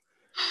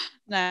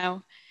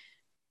 No.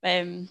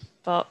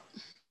 But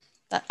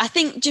I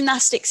think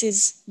gymnastics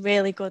is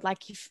really good.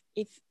 Like if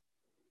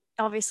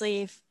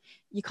obviously if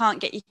you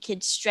can't get your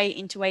kids straight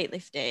into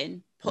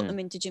weightlifting, put them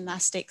into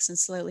gymnastics and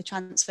slowly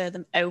transfer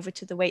them over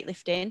to the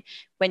weightlifting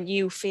when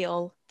you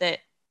feel that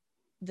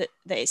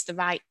it's the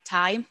right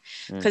time.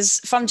 Because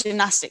from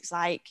gymnastics,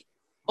 like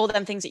all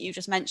them things that you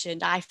just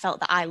mentioned, I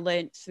felt that I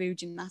learned through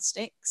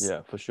gymnastics.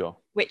 Yeah, for sure.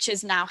 Which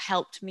has now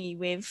helped me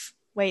with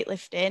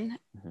weightlifting.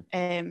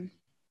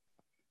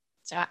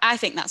 So I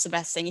think that's the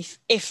best thing.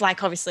 If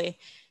like obviously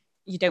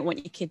you don't want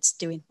your kids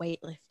doing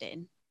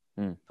weightlifting,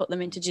 put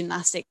them into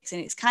gymnastics,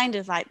 and it's kind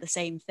of like the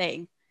same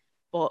thing,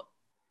 but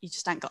you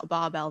just ain't got a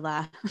barbell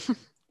there.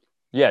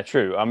 Yeah,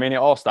 true. I mean, it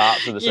all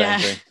starts with the same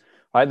thing.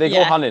 Like they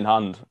go hand in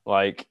hand.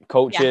 Like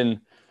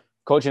coaching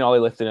ollie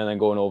lifting and then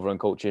going over and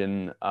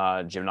coaching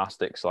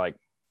gymnastics. Like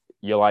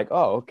you're like,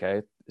 oh,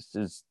 okay, this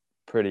is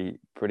pretty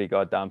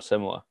goddamn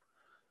similar.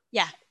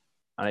 Yeah.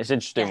 And it's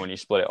interesting when you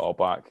split it all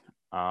back.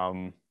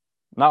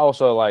 That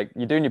also, like,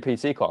 you're doing your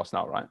PT course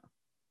now, right?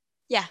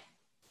 Yeah.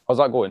 How's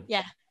that going?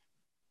 Yeah.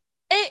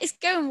 It's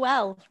going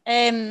well.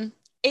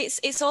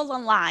 It's all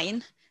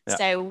online,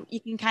 so you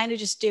can kind of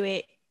just do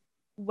it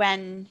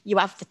when you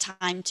have the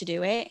time to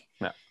do it.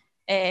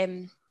 Yeah.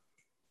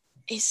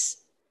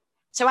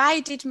 So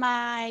I did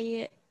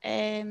my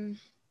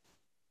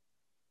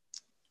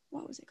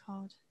what was it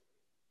called?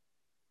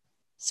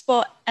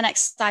 Sport and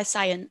exercise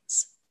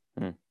science.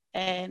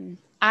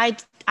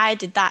 I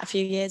did that a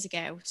few years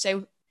ago.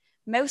 So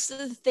most of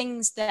the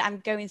things that I'm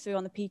going through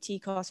on the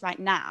PT course right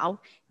now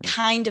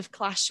kind of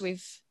clash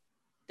with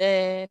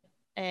the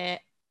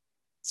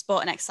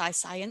sport and exercise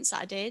science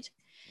that I did.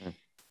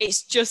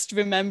 It's just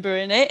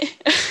remembering it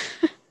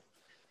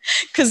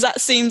because that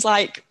seems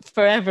like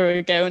forever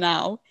ago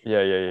now.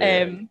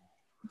 Yeah.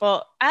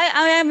 But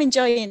I am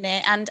enjoying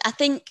it, and I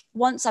think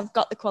once I've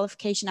got the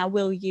qualification, I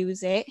will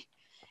use it.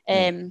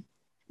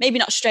 Maybe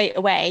not straight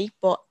away,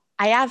 but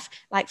I have,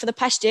 like, for the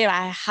past year,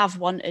 I have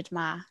wanted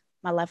my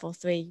level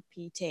 3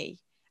 PT.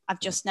 I've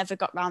just never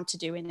got round to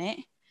doing it.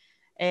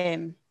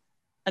 And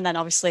then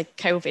obviously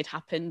COVID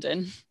happened,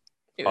 and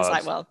it was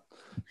like, well,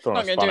 I'm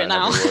not going to do it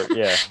now.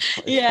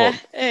 Yeah.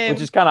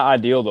 Which is kind of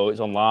ideal though. It's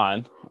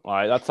online.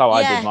 Like that's how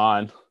I did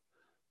mine.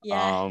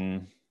 Yeah.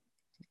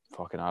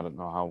 I don't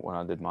know when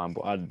I did mine,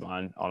 but I did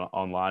mine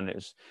online. It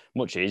was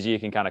much easier. You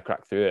can kind of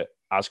crack through it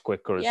as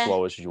quick or as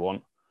slow as you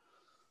want.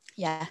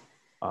 Yeah.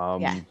 What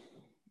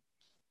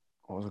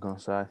was I going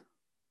to say?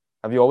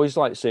 Have you always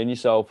like seen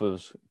yourself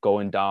as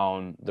going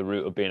down the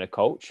route of being a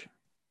coach,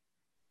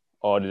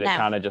 or did it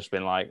kind of just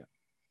been like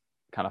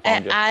kind of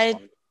found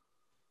you?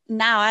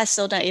 Now I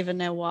still don't even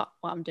know what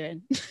I'm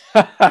doing.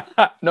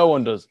 No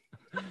one does.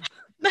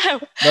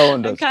 No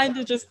one does. I'm kind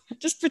of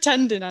just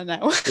pretending I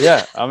know.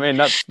 Yeah, I mean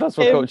that's what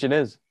coaching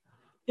is.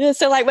 Yeah,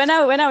 so like when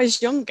I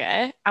was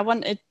younger, I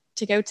wanted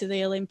to go to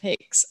the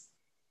Olympics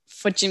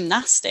for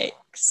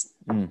gymnastics,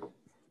 and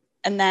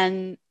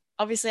then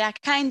obviously I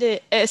kind of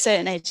at a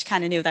certain age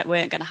kind of knew that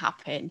weren't going to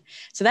happen.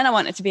 So then I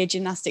wanted to be a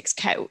gymnastics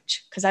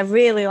coach because I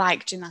really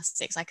like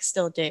gymnastics, like I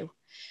still do.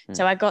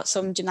 So I got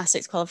some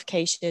gymnastics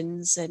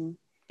qualifications and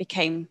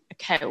became a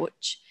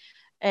coach.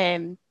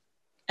 And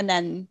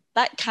then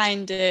that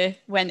kind of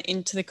went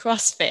into the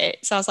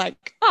CrossFit. So I was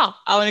like, oh,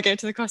 I want to go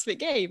to the CrossFit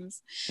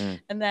Games.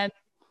 And then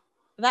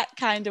that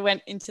kind of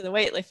went into the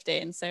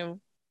weightlifting. So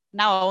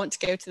now I want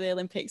to go to the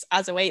Olympics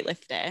as a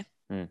weightlifter,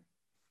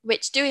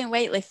 which doing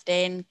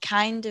weightlifting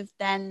kind of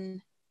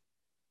then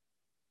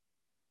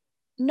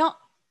not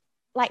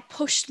like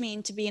pushed me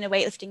into being a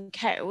weightlifting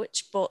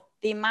coach, but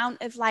the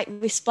amount of like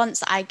response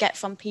that I get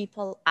from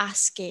people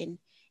asking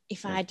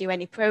if I do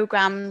any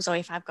programs or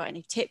if I've got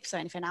any tips or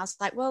anything, I was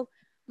like, well,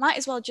 might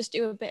as well just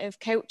do a bit of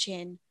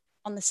coaching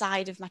on the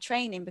side of my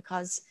training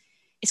because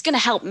it's going to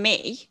help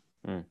me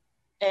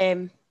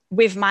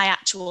with my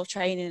actual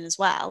training as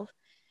well.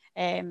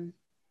 And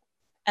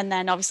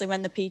then obviously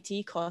when the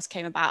PT course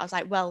came about, I was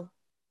like, well,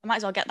 I might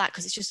as well get that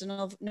because it's just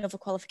another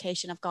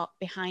qualification I've got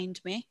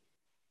behind me.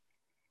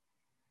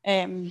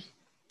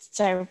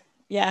 So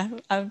yeah,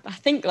 I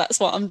think that's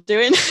what I'm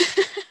doing.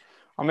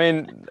 I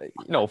mean,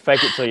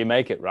 fake it till you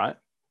make it, right?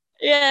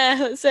 Yeah,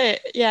 that's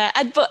it. Yeah,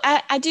 but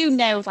I do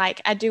know,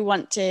 like, I do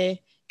want to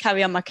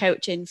carry on my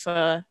coaching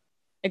for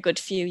a good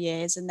few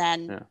years and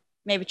then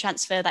maybe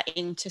transfer that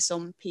into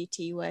some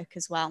PT work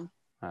as well.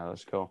 Oh,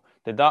 that's cool.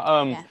 Did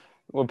that,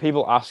 when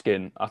people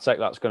asking, I think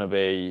that's going to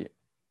be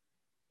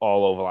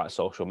all over like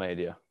social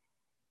media.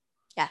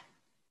 Yeah.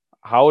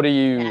 How do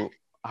you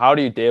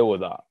deal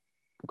with that?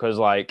 Because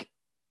like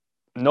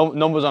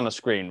numbers on a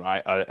screen,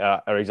 right,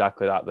 are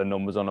exactly that. The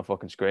numbers on a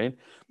fucking screen.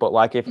 But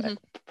like if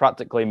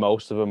practically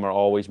most of them are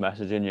always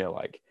messaging you,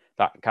 like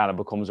that kind of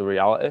becomes a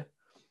reality.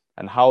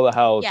 And how the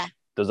hell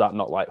does that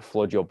not like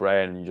flood your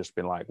brain and you just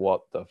been like,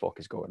 what the fuck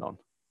is going on?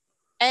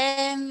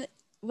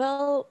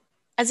 Well,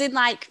 as in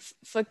like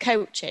for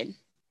coaching.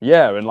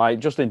 Yeah, and like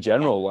just in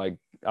general, like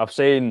I've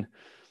seen,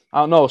 I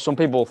don't know, some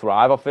people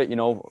thrive off it.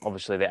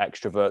 Obviously the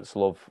extroverts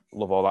love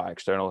all that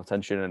external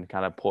attention and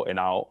kind of putting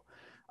out.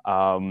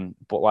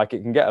 But like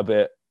it can get a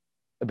bit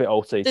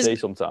OTT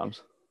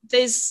sometimes.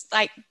 There's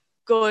like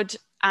good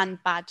and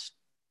bad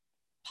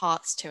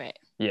parts to it.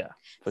 Yeah,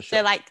 for sure.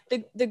 So like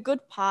the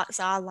good parts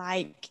are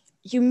like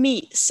you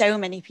meet so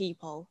many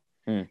people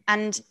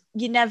and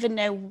you never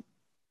know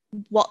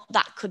what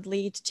that could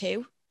lead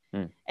to.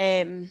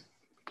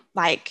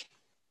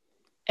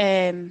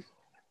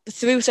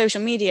 Through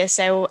social media.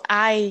 So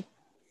I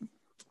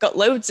got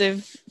loads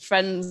of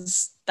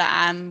friends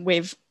that I'm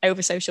with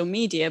over social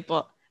media,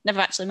 but never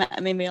actually met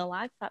them in real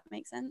life, if that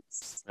makes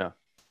sense. Yeah.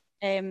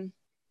 And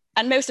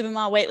most of them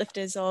are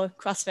weightlifters or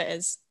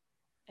CrossFitters.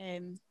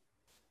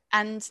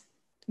 And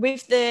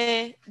with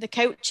the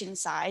coaching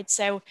side,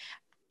 so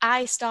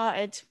I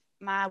started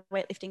my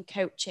weightlifting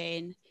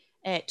coaching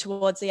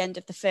towards the end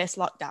of the first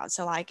lockdown,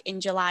 so like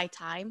in July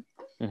time.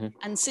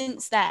 And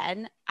since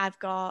then, I've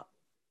got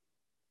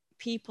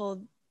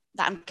people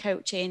that I'm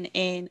coaching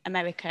in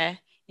America,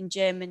 in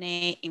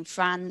Germany, in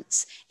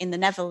France, in the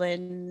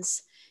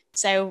Netherlands.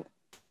 So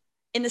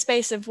in the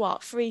space of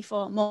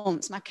 3-4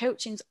 months, my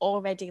coaching's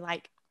already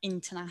like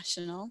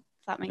international,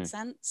 if that makes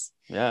sense.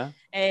 Yeah.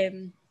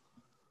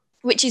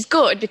 Which is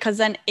good because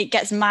then it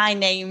gets my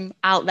name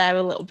out there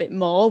a little bit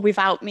more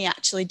without me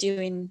actually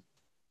doing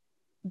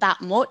that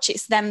much.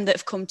 It's them that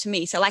have come to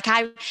me. So like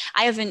I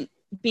haven't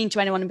been to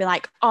anyone and be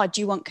like, oh,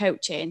 do you want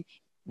coaching?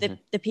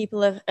 The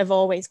people have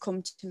always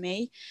come to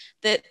me.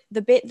 The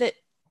bit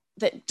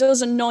that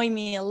does annoy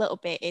me a little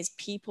bit is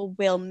people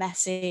will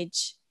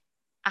message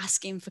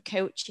asking for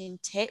coaching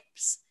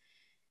tips.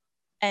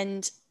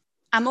 And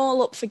I'm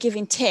all up for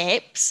giving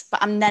tips,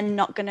 but I'm then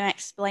not going to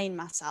explain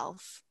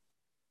myself.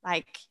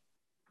 Like,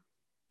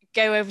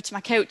 go over to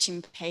my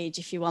coaching page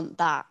if you want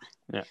that.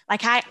 Yeah.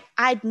 Like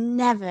I'd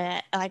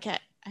never, like, I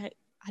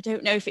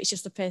don't know if it's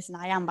just the person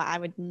I am, but I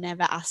would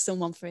never ask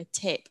someone for a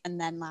tip and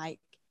then like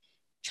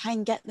try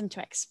and get them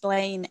to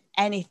explain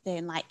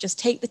anything. Like, just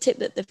take the tip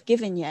that they've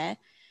given you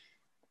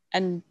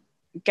and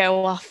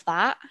go off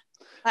that.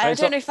 Like, I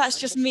don't know if that's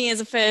just me as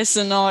a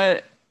person or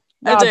I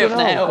don't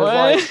know.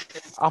 Like,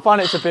 I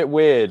find it's a bit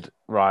weird,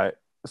 right?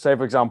 Say,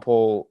 for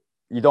example,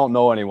 you don't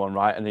know anyone,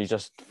 right? And you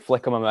just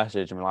flick them a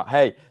message and be like,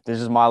 hey, this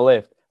is my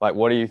lift. Like,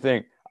 what do you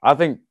think? I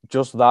think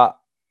just that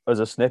as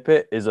a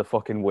snippet is a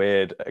fucking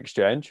weird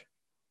exchange.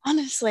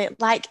 Honestly,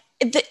 like,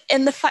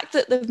 and the fact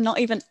that they've not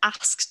even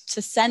asked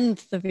to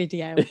send the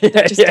video, they've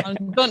just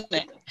done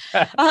it.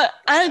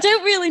 I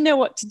don't really know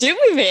what to do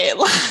with it.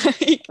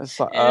 Like, it's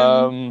like,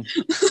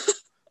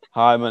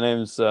 hi, my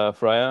name's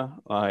Freya.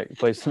 Like,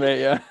 pleased to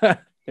meet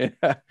you.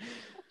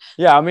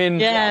 Yeah. I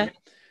mean,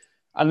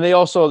 and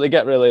they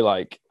get really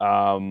like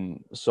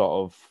sort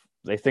of,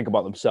 they think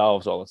about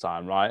themselves all the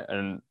time, right?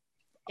 And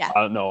I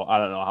don't know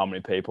how many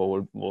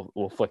people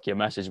will flick you a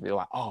message and be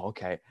like, oh,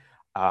 okay,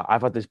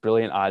 I've had this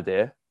brilliant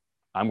idea.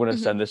 I'm going to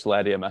send this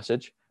lady a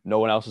message. No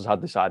one else has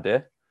had this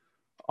idea.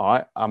 All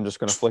right, I'm just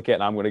going to flick it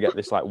and I'm going to get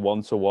this like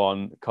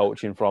one-to-one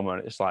coaching from her.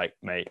 And it's like,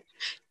 mate,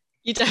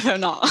 you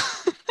definitely not.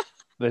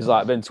 There's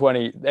like been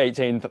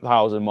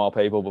 18,000 more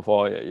people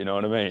before you. You know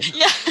what I mean?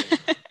 Yeah.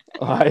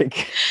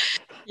 Like.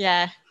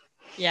 Yeah.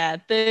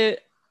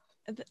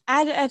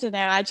 I don't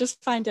know. I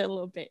just find it a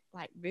little bit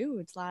like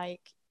rude.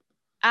 Like,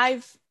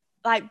 I've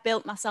like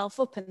built myself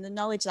up, and the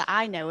knowledge that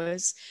I know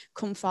has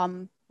come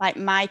from like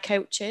my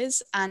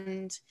coaches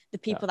and the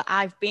people that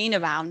I've been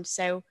around.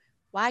 So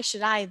why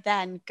should I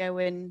then go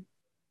and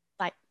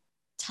like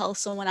tell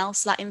someone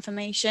else that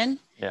information?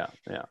 Yeah.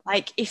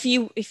 Like, if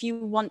you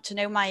want to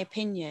know my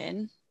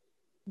opinion,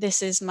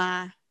 this is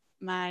my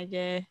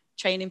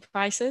training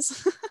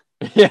prices.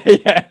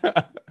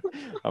 Yeah.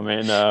 I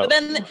mean, but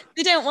then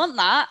they don't want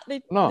that.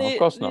 Of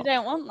course not. They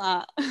don't want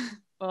that.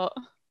 But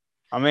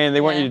I mean,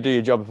 they want you to do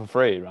your job for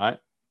free, right?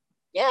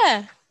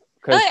 Yeah.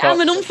 I'm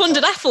an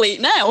unfunded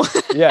athlete now.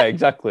 Yeah,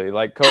 exactly.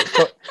 Like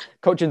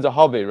coaching's a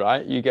hobby,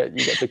 right? You get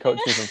to coach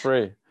me for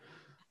free.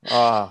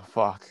 Oh,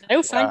 fuck.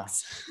 No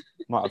thanks.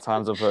 Amount of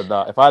times I've heard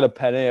that. If I had a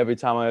penny every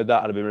time I heard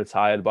that, I'd have been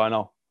retired by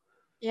now.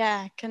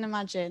 Yeah, I can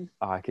imagine.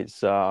 Like,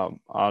 it's I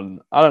don't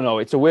know.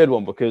 It's a weird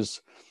one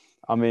because,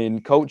 I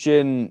mean,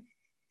 coaching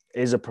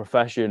is a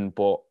profession,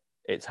 but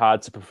it's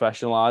hard to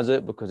professionalize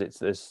it because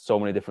there's so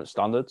many different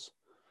standards.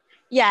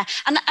 Yeah,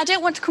 and I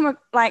don't want to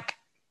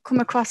come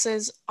across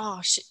as,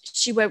 oh,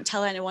 she won't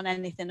tell anyone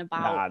anything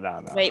about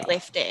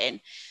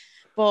weightlifting.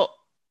 But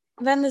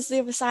then there's the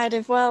other side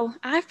of, well,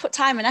 I've put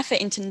time and effort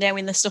into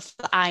knowing the stuff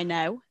that I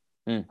know.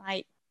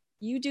 Like,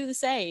 you do the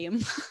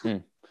same.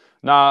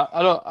 Nah,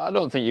 I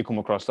don't think you come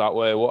across that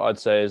way. What I'd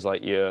say is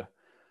like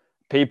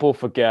people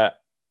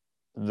forget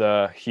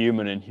the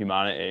human in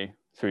humanity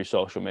through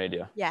social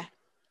media. Yeah,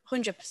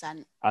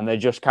 100%. And they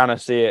just kind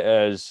of see it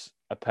as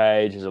a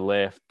page, as a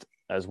lift,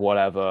 as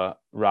whatever,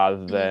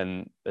 rather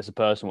than as a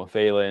person with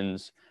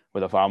feelings,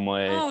 with a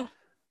family. Oh,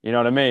 you know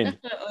what I mean?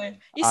 Definitely.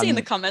 You see in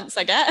the comments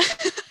I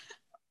get.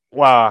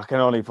 Wow, I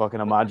can only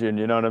fucking imagine.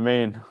 You know what I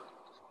mean?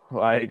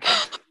 Like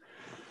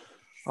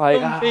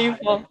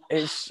people.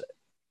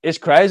 It's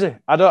crazy.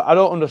 I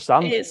don't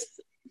understand. It is.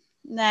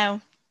 No,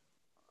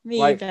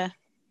 me either.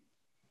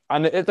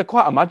 And they're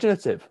quite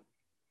imaginative.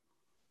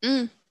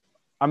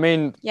 I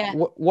mean,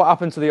 what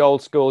happened to the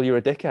old school? You're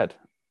a dickhead.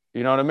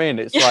 You know what I mean?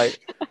 It's like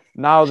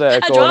now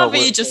they're. I'd rather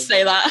you just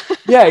say that.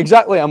 Yeah,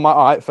 exactly. I'm like,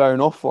 all right, fair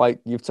enough. Like,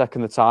 you've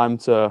taken the time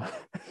to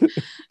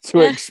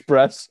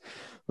express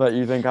that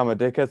you think I'm a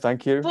dickhead.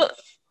 Thank you.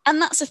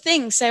 And that's the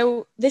thing.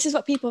 So this is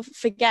what people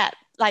forget.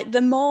 Like,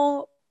 the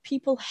more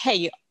people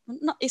hate,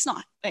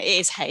 it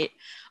is hate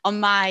on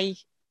my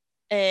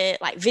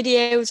like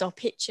videos or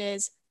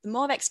pictures, the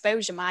more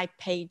exposure my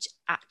page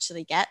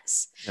actually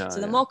gets. So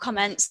the more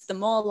comments, the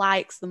more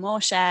likes, the more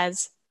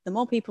shares, the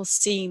more people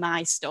see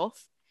my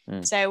stuff.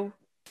 So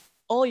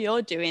all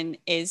you're doing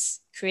is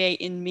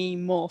creating me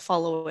more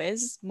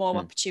followers, more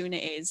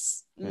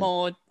opportunities,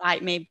 more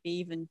like maybe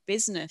even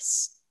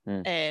business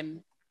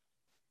kind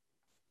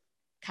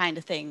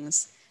of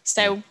things.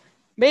 So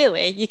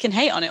really, you can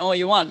hate on it all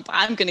you want, but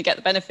I'm going to get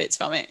the benefits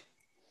from it.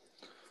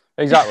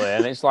 Exactly.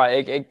 And it's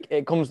like,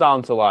 it comes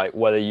down to like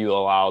whether you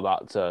allow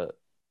that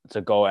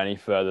to go any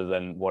further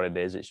than what it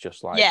is. It's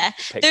just like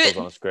pixels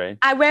on a screen.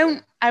 I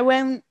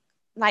won't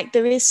like,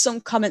 there is some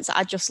comments that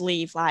I just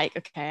leave, like,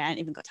 okay, I ain't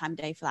even got time of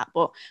day for that.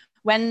 But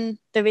when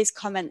there is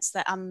comments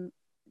that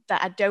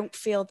I don't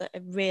feel that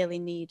are really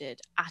needed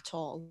at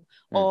all,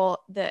 or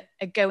that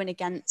are going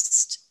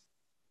against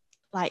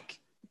like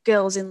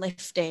girls in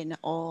lifting,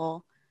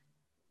 or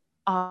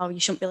oh, you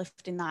shouldn't be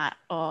lifting that,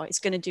 or it's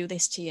going to do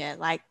this to you,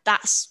 like,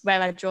 that's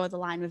where I draw the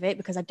line with it,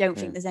 because I don't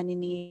think there's any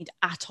need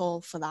at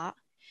all for that,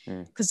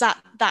 because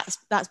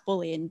that's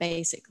bullying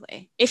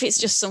basically. If it's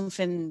just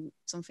something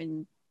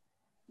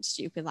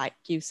stupid, like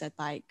you said,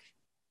 like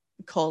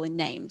calling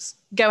names,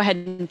 go ahead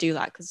and do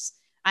that, because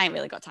I ain't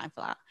really got time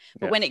for that.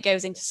 But when it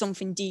goes into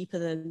something deeper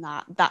than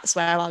that, that's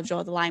where I'll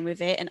draw the line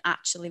with it and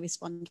actually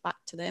respond back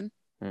to them.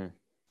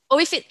 Or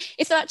if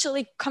they're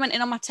actually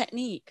commenting on my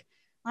technique,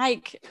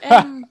 like,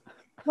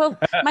 well,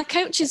 my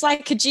coach is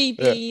like a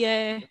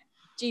GB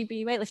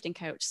weightlifting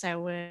coach,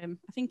 so I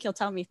think he'll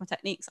tell me if my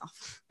technique's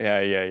off.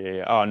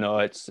 Yeah. Oh no,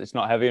 it's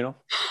not heavy enough.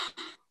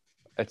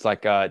 It's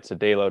like it's a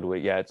deload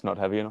week. Yeah, it's not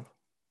heavy enough.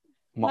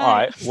 All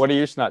right, what do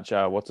you snatch?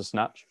 What's a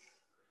snatch?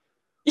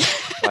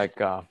 Like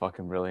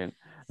fucking brilliant.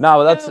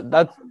 No,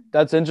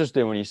 that's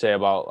interesting when you say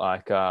about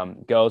like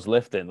girls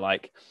lifting.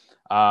 Like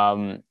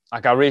I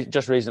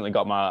just recently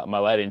got my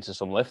lady into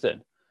some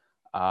lifting.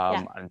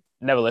 And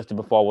never lifted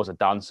before. Was a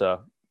dancer.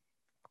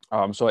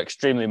 So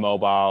extremely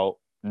mobile,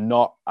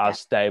 not as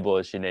stable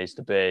as she needs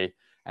to be.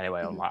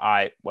 Anyway, I'm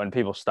like, when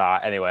people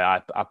start, anyway,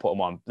 I put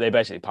them on. They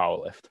basically power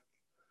lift.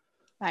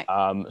 Right.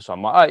 So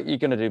I'm like, all right, you're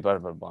gonna do blah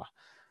blah blah.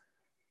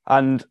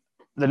 And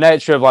the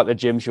nature of like the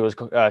gym she was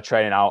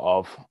training out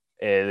of,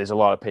 there's a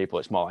lot of people.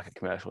 It's more like a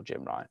commercial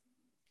gym, right?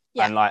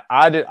 Yeah. And like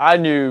I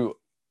knew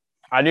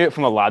it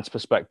from a lad's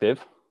perspective.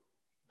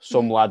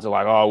 Some lads are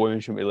like, oh, women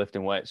shouldn't be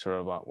lifting weights. Or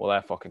about, well,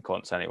 they're fucking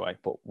cunts anyway.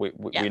 But we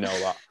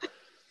know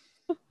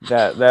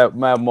that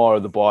they're more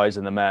of the boys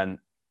and the men.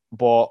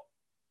 But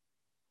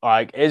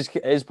like,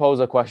 is pose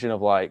a question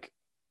of like,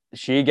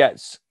 she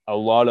gets a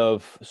lot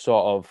of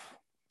sort of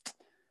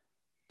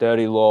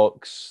dirty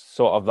looks,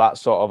 sort of that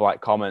sort of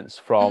like comments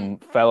from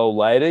fellow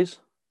ladies,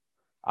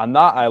 and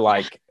that I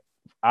like.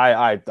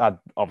 I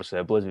obviously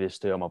oblivious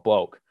to. I'm a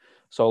bloke,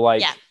 so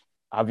like,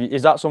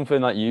 is that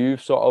something that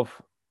you've sort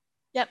of?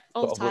 Yep,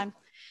 all the time.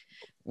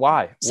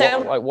 Why?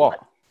 So, what?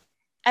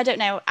 I don't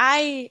know.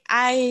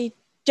 I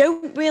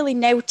don't really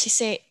notice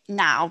it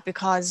now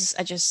because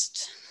I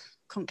just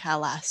couldn't care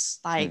less.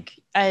 Like,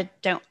 I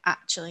don't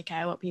actually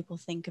care what people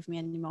think of me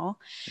anymore.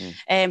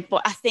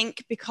 But I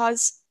think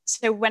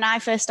so when I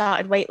first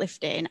started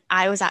weightlifting,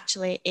 I was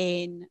actually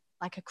in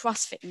like a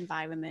CrossFit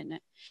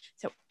environment.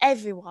 So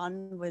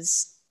everyone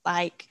was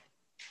like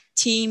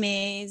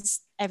teamies,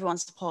 everyone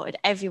supported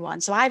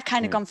everyone. So I've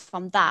kind of gone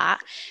from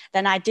that.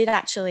 Then I did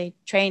actually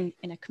train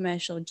in a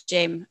commercial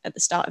gym at the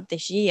start of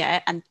this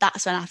year. And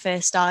that's when I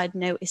first started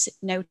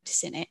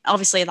noticing it.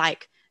 Obviously,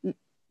 like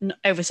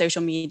over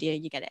social media,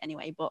 you get it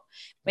anyway. But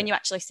when you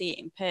actually see it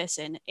in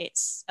person,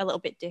 it's a little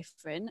bit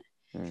different.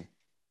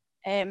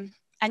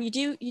 And you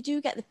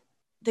do get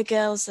the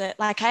girls that,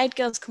 like, I had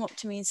girls come up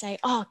to me and say,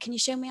 oh, can you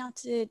show me how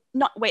to,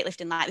 not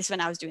weightlifting like this,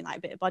 when I was doing like a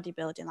bit of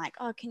bodybuilding, like,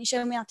 oh, can you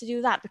show me how to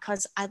do that,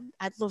 because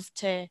I'd love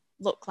to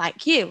look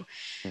like you.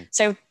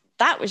 So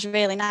that was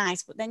really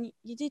nice. But then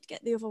you did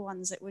get the other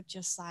ones that were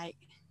just like,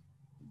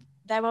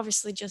 they're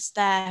obviously just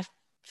there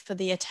for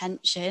the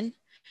attention,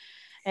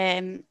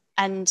 and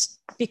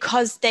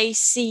because they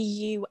see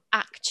you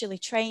actually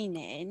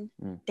training,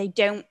 they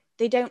don't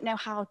know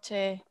how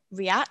to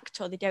react,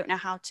 or they don't know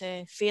how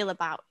to feel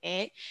about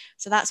it.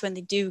 So that's when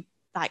they do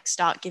like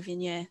start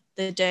giving you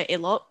the dirty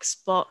looks.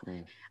 But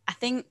I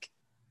think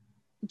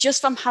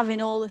just from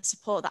having all the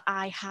support that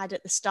I had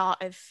at the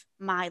start of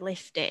my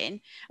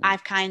lifting,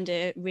 I've kind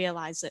of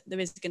realized that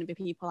there is going to be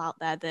people out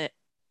there that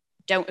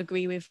don't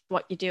agree with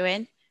what you're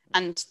doing,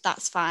 and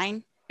that's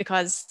fine,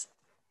 because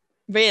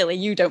really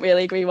you don't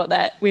really agree what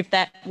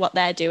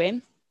they're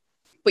doing,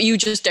 but you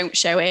just don't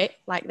show it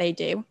like they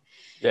do.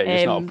 Yeah, you're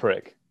just not a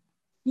prick.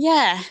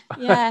 Yeah.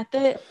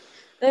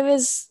 There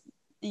is,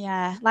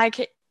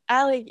 like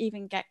I'll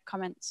even get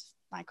comments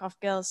like of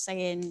girls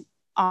saying,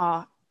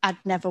 oh, I'd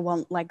never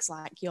want legs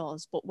like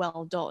yours, but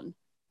well done.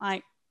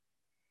 Like,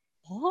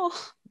 what?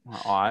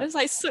 Right. It's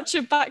like such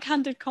a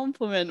backhanded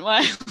compliment.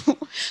 Why?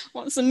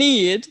 What's the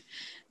need?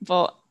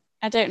 But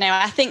I don't know.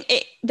 I think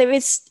it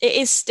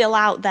is still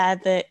out there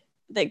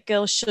that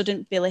girls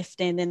shouldn't be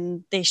lifting,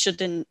 and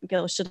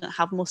girls shouldn't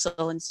have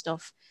muscle and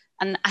stuff.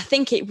 And I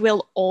think it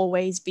will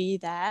always be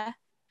there.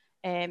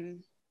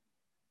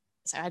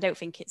 So I don't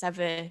think it's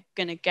ever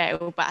going to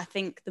go. But I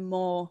think the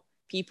more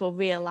people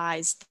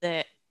realise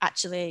that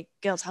actually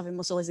girls having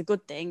muscle is a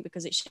good thing,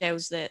 because it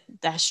shows that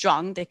they're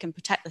strong, they can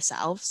protect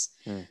themselves,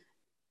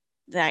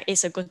 that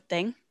it's a good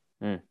thing.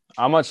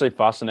 I'm actually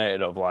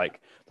fascinated of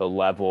like the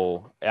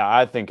level.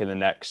 I think in the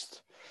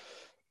next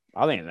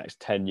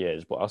 10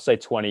 years, but I'll say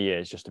 20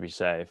 years just to be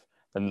safe,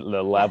 the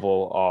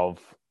level of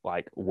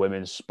like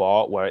women's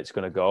sport, where it's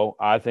going to go.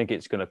 I think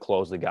it's going to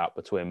close the gap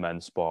between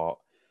men's sport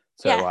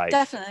to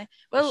definitely.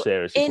 Well,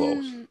 seriously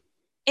close.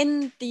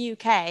 In the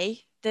UK,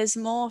 there's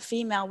more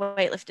female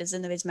weightlifters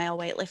than there is male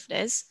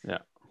weightlifters. Yeah.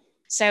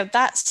 So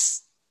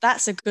that's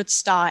a good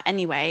start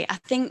anyway. I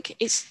think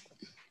it's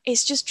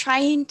just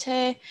trying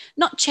to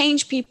not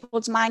change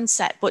people's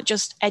mindset, but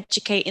just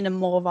educating them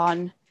more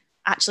on,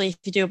 actually, if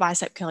you do a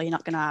bicep curl, you're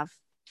not going to have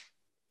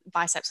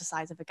biceps the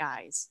size of a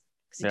guy's,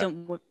 because it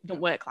don't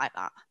work like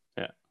that.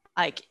 Yeah.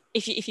 Like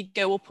if you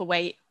go up a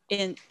weight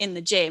in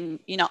the gym,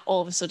 you're not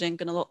all of a sudden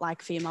going to look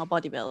like a female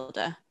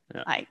bodybuilder.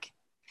 Yeah. Like,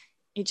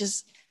 it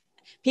just,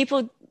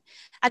 people,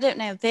 I don't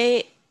know,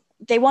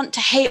 they want to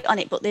hate on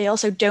it, but they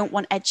also don't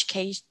want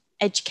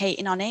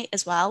educating on it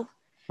as well.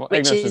 Well,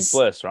 which ignorance is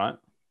bliss, right?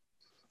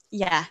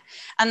 Yeah.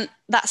 And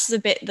that's the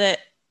bit that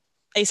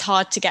is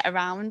hard to get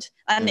around.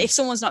 And if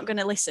someone's not going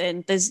to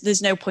listen,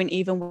 there's no point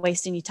even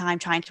wasting your time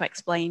trying to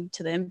explain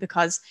to them,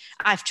 because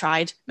I've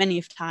tried many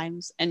of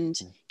times and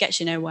gets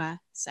you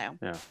nowhere. So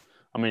yeah,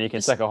 I mean, you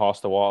can take a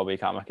horse to water, but you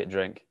can't make it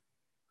drink.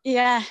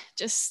 Yeah,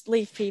 just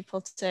leave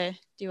people to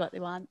do what they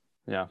want.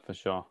 Yeah, for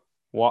sure.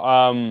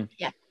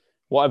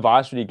 What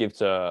advice would you give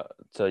to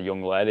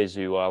young ladies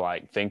who are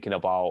like thinking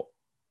about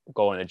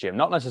going to the gym?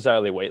 Not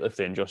necessarily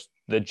weightlifting, just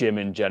the gym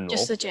in general.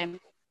 Just the gym.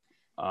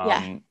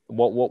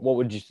 What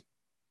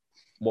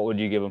would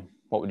you give them?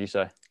 What would you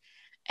say?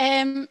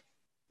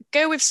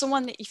 Go with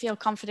someone that you feel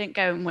confident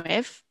going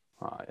with.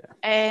 Oh,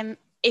 yeah.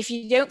 If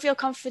you don't feel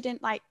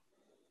confident,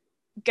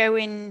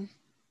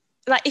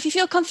 if you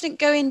feel confident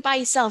going by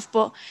yourself,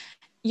 but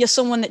you're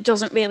someone that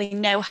doesn't really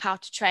know how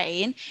to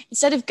train,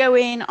 instead of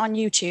going on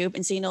YouTube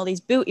and seeing all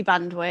these booty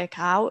band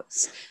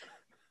workouts,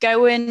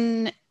 go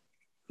and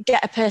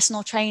get a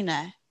personal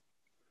trainer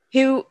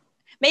who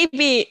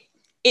maybe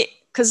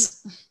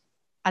because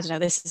I don't know,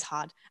 this is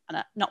hard,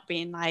 and not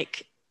being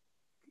like,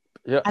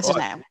 yeah, I don't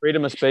know.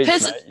 Freedom of speech,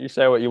 mate. You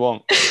say what you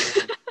want.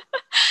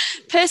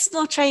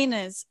 Personal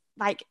trainers,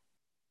 like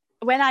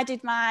when I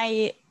did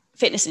my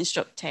fitness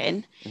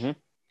instructing,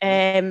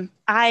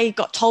 I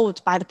got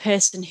told by the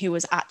person who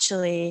was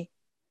actually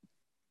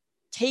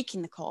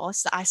taking the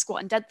course that I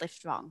squat and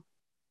deadlift wrong.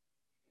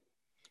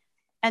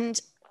 And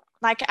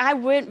I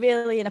weren't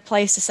really in a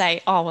place to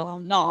say, oh, well,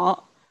 I'm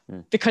not,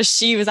 because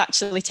she was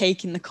actually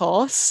taking the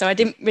course. So I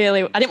didn't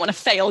want to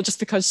fail just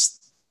because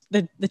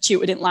the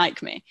tutor didn't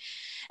like me.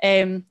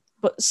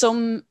 But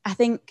I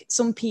think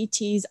some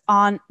PTs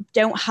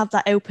don't have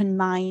that open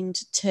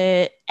mind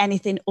to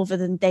anything other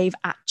than they've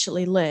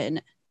actually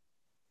learned.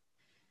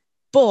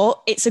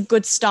 But it's a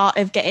good start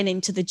of getting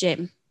into the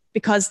gym,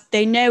 because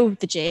they know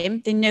the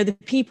gym, they know the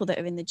people that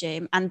are in the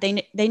gym, and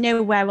they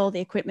know where all the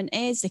equipment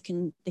is. They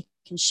can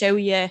show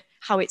you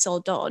how it's all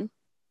done.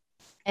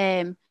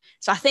 So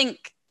I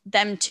think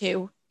them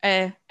two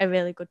are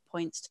really good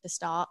points to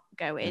start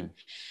going.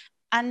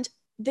 And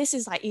this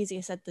is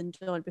easier said than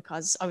done,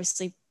 because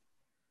obviously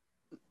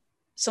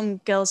some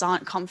girls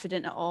aren't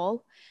confident at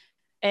all.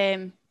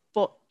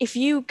 But if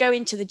you go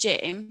into the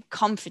gym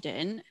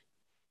confident,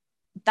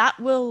 that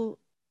will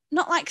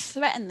not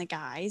threaten the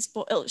guys,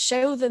 but it'll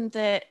show them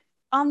that,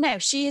 oh no,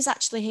 she is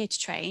actually here to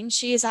train.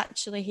 She is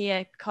actually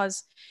here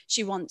because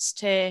she wants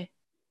to,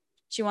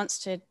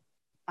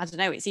 I don't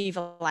know, it's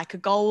either a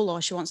goal,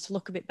 or she wants to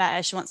look a bit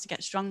better. She wants to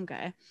get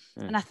stronger.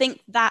 And I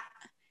think that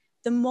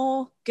the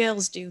more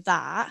girls do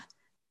that,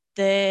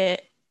 the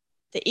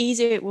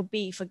easier it will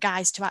be for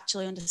guys to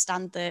actually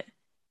understand that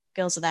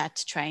girls are there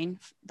to train,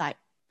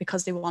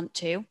 because they want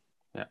to.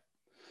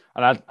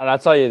 And I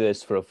tell you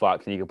this for a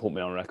fact, and you can put me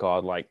on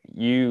record.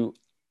 You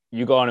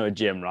go into a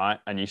gym, right,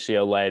 and you see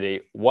a lady,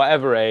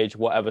 whatever age,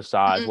 whatever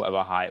size,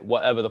 whatever height,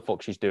 whatever the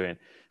fuck she's doing,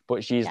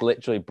 but she's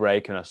literally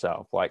breaking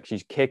herself.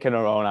 She's kicking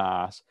her own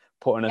ass,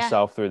 putting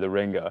herself through the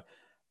ringer.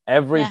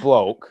 Every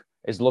bloke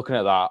is looking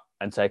at that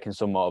and taking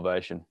some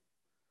motivation.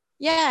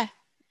 Yeah.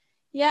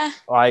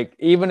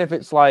 Even if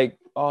it's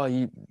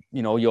oh,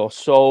 you're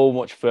so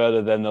much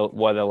further than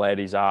where the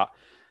ladies are.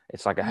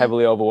 It's a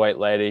heavily overweight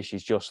lady.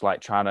 She's just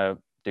trying to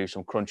do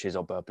some crunches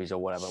or burpees or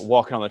whatever,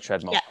 walking on the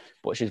treadmill,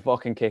 but she's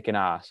fucking kicking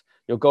ass.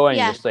 You'll go in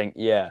and you just think,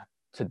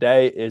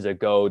 today is a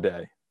go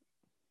day.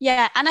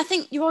 Yeah, and I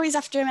think you always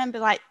have to remember,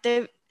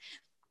 the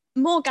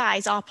more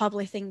guys are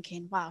probably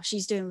thinking, wow,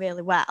 she's doing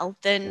really well,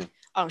 then,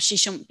 oh, she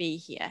shouldn't be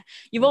here.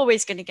 You're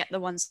always going to get the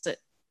ones that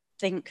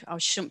think, oh,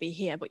 she shouldn't be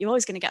here, but you're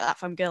always going to get that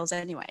from girls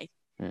anyway.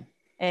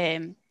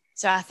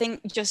 So I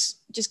think just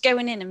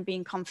going in and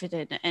being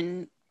confident,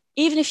 and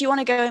even if you want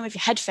to go in with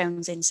your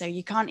headphones in so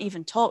you can't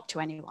even talk to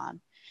anyone,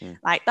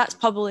 that's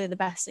probably the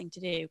best thing to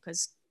do,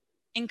 because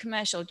in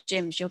commercial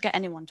gyms, you'll get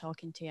anyone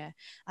talking to you.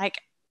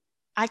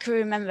 I can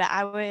remember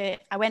I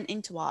went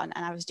into one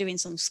and I was doing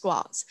some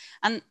squats,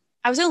 and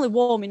I was only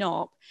warming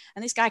up,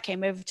 and this guy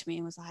came over to me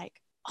and was like,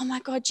 oh my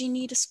God, do you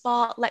need a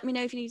spot? Let me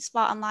know if you need a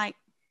spot. I'm like,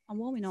 I'm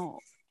warming up.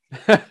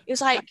 He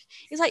was like,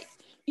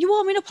 you're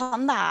warming up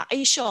on that? Are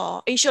you sure?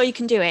 Are you sure you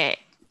can do it?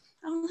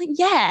 I'm like,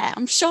 yeah,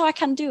 I'm sure I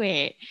can do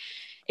it.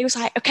 He was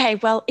like, okay,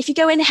 well, if you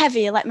go in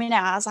heavier, let me know.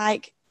 I was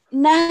like,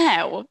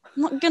 no,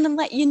 I'm not going to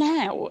let you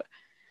know.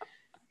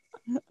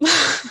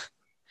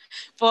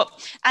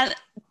 And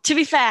to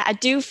be fair, I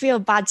do feel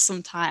bad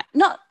sometimes.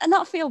 Not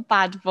feel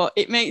bad, but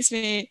it makes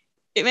me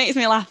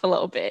laugh a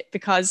little bit,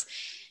 because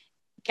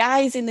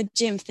guys in the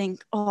gym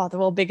think, oh,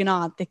 they're all big and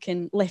hard, they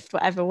can lift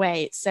whatever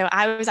weight. So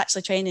I was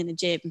actually training in the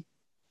gym,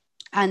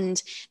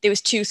 and there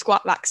was 2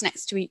 squat racks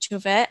next to each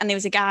other, and there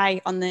was a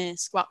guy on the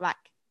squat rack,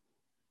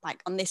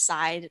 on this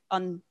side,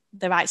 on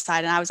the right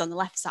side, and I was on the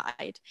left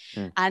side.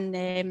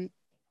 And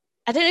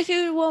I don't know if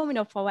he was warming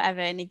up or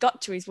whatever, and he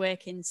got to his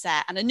working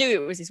set, and I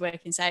knew it was his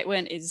working set. It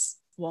weren't his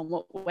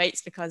warm-up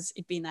weights, because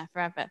he'd been there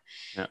forever.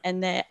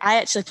 And I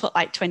actually put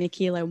 20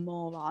 kilo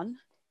more on.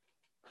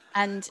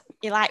 and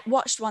he like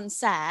watched one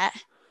set,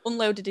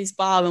 unloaded his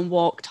bar and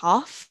walked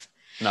off.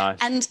 Nice.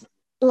 And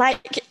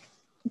like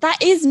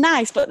that is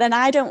nice, but then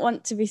I don't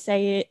want to be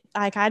saying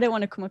like I don't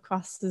want to come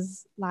across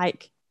as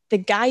like the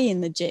guy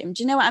in the gym.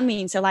 Do you know what I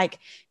mean? So like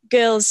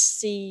girls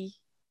see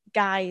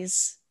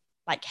guys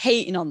like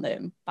hating on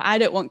them, but I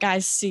don't want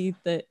guys to see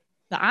that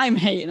I'm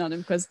hating on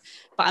them but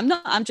I'm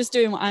not. I'm just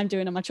doing what I'm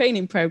doing on my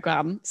training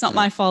program. It's not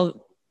my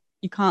fault.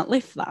 You can't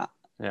lift that.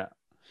 Yeah.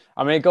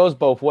 I mean, it goes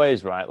both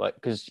ways, right? Like,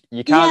 because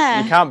you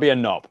can't be a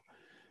knob.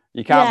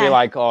 You can't be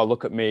like, oh,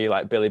 look at me,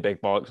 like Billy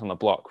Big Bollocks on the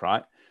block,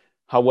 right?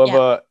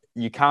 However,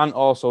 you can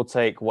also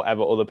take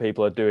whatever other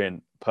people are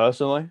doing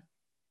personally.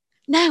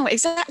 No,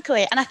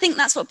 exactly. And I think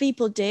that's what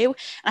people do. And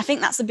I think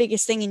that's the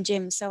biggest thing in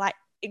gyms. So like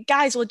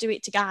guys will do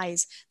it to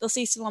guys. They'll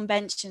see someone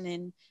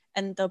benching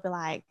and they'll be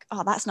like,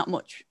 oh, that's not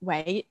much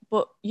weight.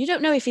 But you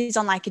don't know if he's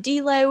on like a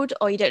deload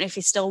or you don't know if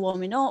he's still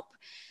warming up.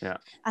 Yeah.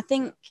 I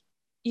think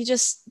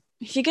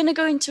if you're going to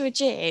go into a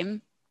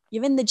gym,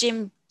 you're in the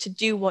gym to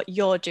do what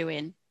you're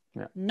doing.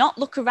 Yeah. Not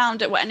look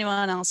around at what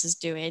anyone else is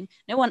doing.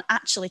 No one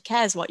actually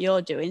cares what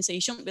you're doing. So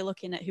you shouldn't be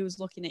looking at who's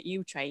looking at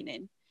you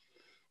training.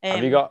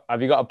 Have you got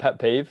a pet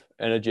peeve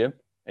in a gym?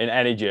 In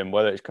any gym,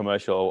 whether it's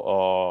commercial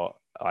or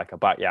like a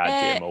backyard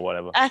gym or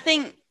whatever? I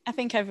think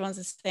everyone's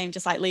the same,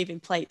 just like leaving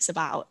plates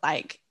about.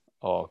 Like,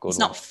 it's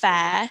not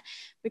fair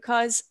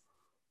because,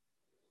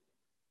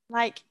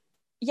 like,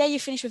 yeah, you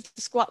finish with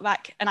the squat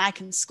rack and I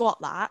can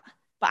squat that,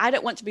 but I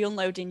don't want to be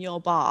unloading your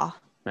bar.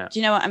 Yeah. Do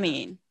you know what I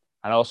mean?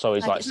 And also,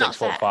 he's like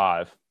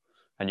 6'5",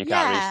 and you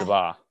can't reach the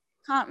bar.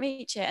 Can't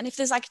reach it. And if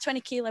there's like a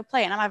 20-kilo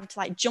plate and I'm having to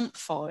like jump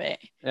for it,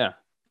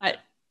 like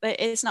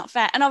it's not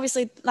fair. And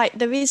obviously, like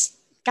there is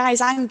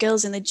guys and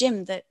girls in the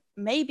gym that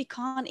maybe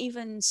can't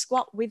even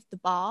squat with the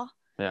bar.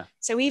 Yeah.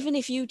 So even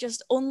if you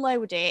just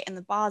unload it and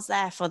the bar's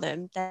there for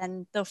them,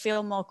 then they'll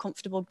feel more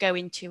comfortable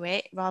going to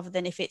it rather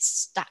than if it's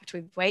stacked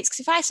with weights.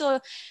 Because if I saw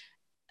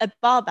a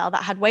barbell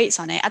that had weights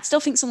on it, I'd still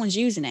think someone's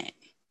using it.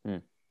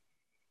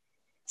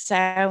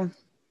 So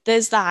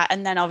there's that.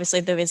 And then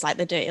obviously there is like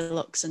the dirty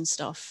looks and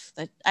stuff.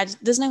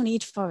 There's no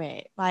need for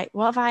it. Like,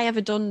 what have I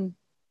ever done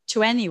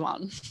to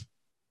anyone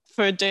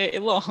for a dirty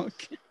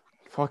look?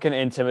 Fucking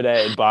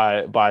intimidated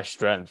by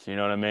strength, you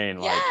know what I mean?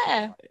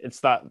 Like,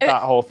 it's that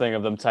whole thing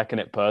of them taking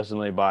it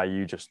personally by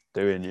you just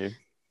doing you.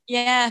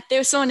 Yeah, there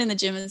was someone in the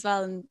gym as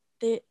well, and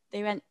they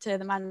went to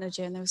the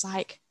manager and they was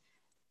like,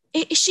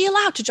 "Is she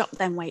allowed to drop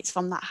them weights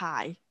from that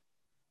high?"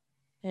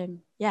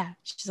 Yeah,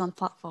 she's on the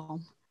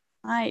platform.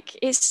 Like,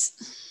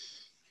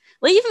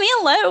 leave me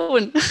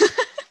alone.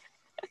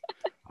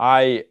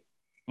 My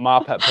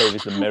pet peeve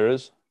is the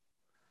mirrors.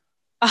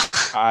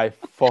 I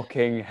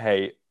fucking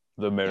hate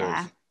the mirrors.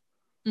 Yeah.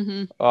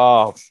 Mm-hmm.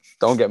 Oh,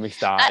 don't get me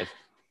started.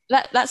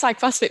 That's why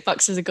CrossFit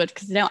boxes are good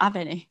because they don't have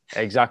any.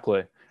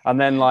 Exactly. And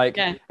then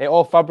it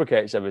all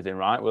fabricates everything,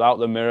 right? Without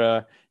the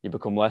mirror, you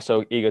become less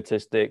so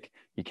egotistic.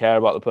 You care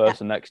about the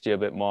person next to you a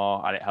bit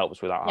more, and it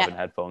helps without having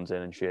headphones in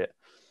and shit.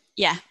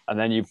 Yeah. And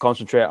then you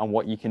concentrate on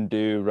what you can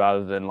do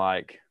rather than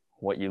like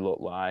what you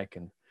look like.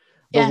 And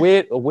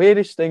the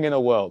weirdest thing in the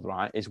world,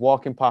 right, is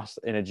walking past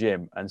in a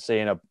gym and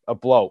seeing a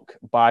bloke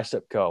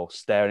bicep curl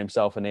staring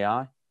himself in the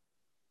eye.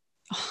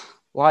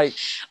 Like,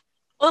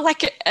 or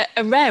like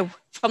a row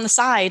from the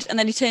side, and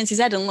then he turns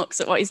his head and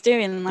looks at what he's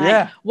doing. And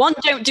like, one,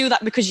 don't do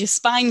that because your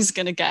spine's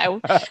gonna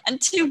go,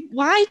 and two,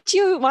 why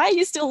are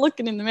you still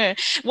looking in the mirror?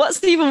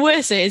 What's even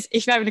worse is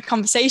if you're having a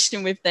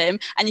conversation with them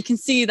and you can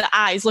see the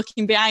eyes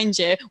looking behind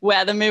you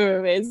where the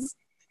mirror is.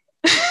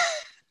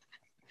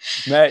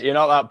 Mate, you're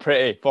not that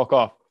pretty. Fuck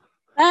off.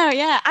 Oh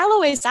yeah, I'll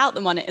always doubt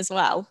them on it as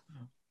well.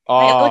 Oh,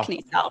 like, looking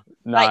at yourself.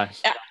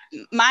 Nice. Like,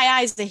 my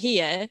eyes are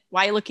here.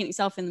 Why are you looking at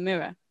yourself in the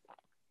mirror?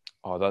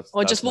 Oh, that's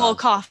just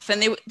walk off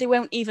and they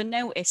won't even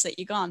notice that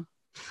you're gone.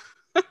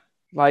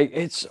 Like,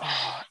 it's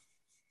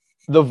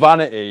the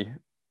vanity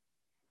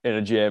in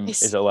a gym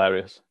is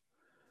hilarious.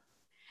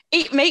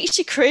 It makes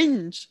you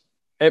cringe.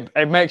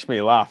 It makes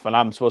me laugh, and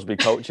I'm supposed to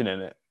be coaching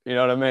in it. You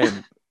know what I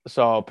mean?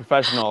 So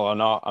professional or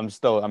not, I'm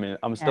still in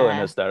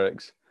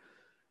hysterics.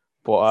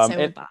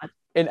 But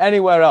in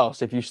anywhere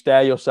else, if you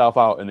stare yourself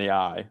out in the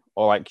eye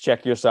or like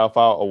check yourself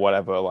out or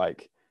whatever,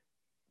 like,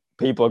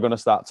 people are going to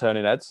start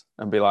turning heads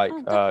and be like,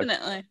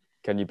 definitely.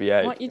 Can you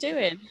behave? What you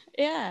doing?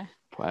 Yeah.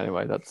 But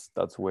anyway,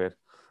 that's weird.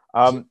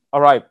 All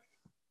right.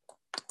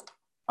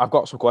 I've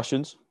got some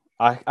questions.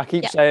 I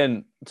keep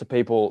saying to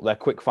people they're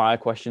quick fire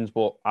questions,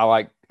 but I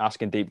like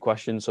asking deep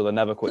questions, so they're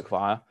never quick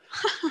fire.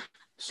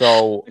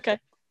 So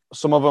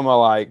some of them are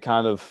like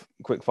kind of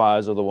quick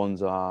fires, other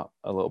ones are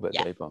a little bit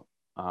deeper.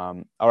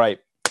 All right.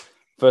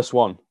 First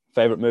one,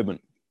 favorite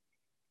movement?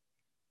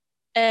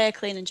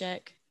 Clean and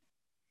jerk.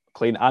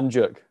 Clean and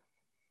jerk?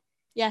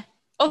 Yeah.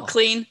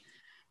 Clean.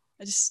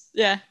 Nice.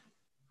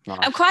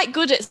 I'm quite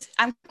good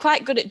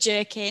at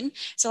jerking.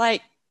 So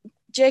like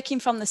jerking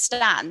from the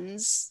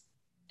stands,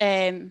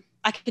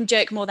 I can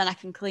jerk more than I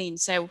can clean.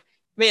 So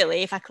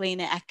really, if I clean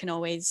it, I can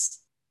always,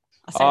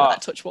 I say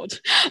that touch wood.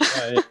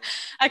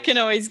 I can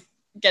always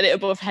get it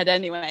above head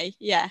anyway.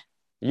 Yeah.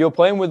 You were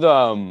playing with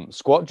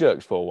squat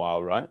jerks for a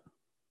while, right?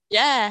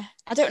 Yeah,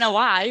 I don't know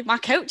why. My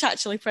coach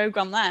actually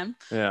programmed them.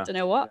 Yeah. Don't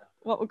know what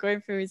we're going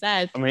through his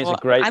head. I mean, it's a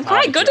but great I'm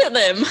quite good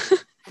partnership. at them.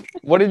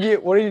 What did you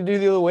do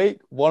the other week?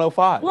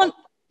 105.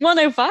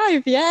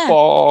 105, yeah.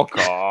 Fuck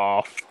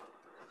off.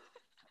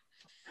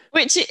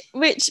 Which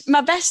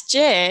my best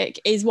jerk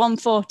is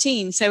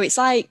 114, so it's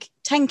like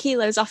 10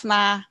 kilos off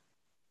my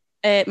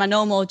my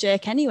normal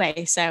jerk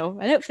anyway. So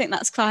I don't think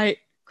that's quite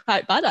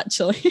bad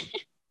actually.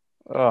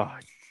 Oh,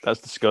 that's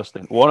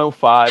disgusting.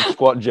 105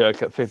 squat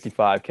jerk at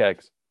 55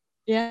 kegs.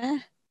 Yeah.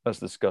 That's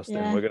disgusting.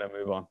 Yeah. We're gonna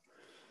move on.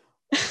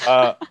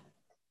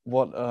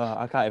 What?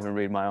 I can't even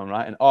read my own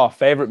writing. Oh,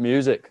 favorite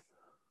music.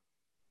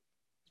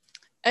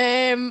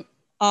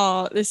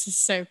 Oh, this is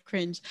so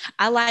cringe.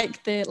 I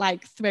like the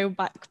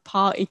throwback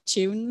party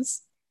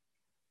tunes.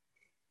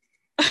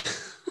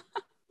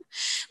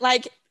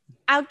 Like,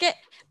 I'll get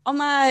on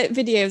my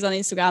videos on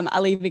Instagram,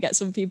 I'll even get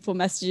some people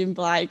messaging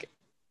like,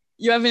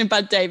 you're having a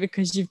bad day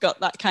because you've got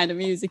that kind of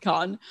music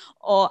on.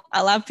 Or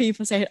I'll have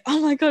people saying,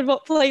 oh my God,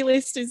 what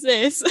playlist is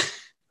this?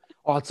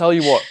 Oh, I'll tell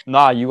you what.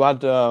 Nah, you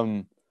had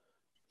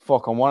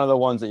fuck on one of the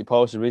ones that you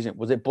posted recently.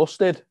 Was it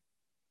Busted?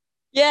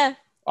 Yeah.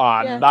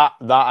 Yeah.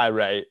 That I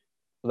rate.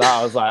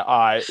 That I was like, all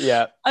right,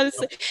 yeah.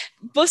 Honestly,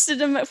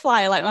 Busted and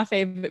McFly are like my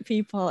favorite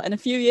people. And a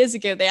few years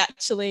ago, they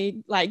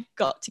actually like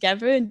got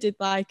together and did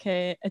like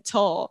a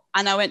tour.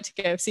 And I went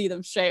to go see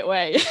them straight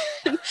away.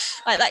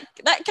 Like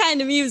that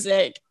kind of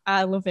music,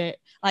 I love it.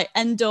 Like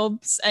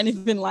N-Dubs,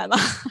 anything like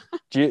that.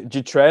 Do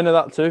you train to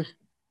that too?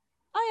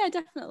 Oh yeah,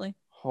 definitely.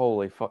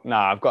 Holy fuck!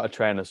 Nah, I've got to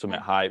train to something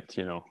hyped,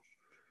 you know.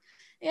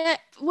 Yeah,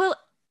 well,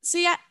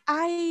 see,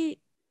 I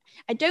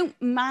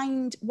don't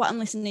mind what I'm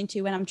listening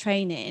to when I'm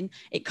training.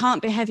 It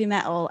can't be heavy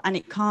metal, and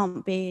it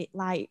can't be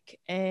like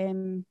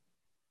it's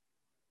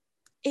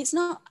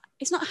not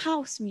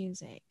house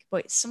music,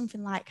 but it's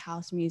something like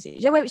house music.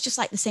 You know, where it's just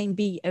like the same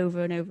beat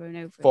over and over and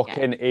over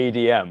Fucking again.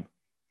 EDM.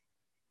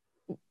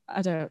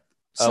 I don't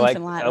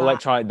something like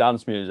electronic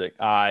dance music.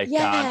 I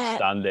can't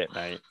stand it,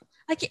 mate.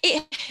 Like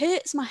it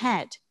hurts my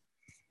head.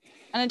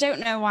 And I don't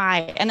know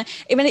why. And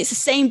when it's the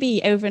same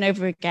beat over and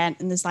over again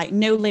and there's like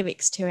no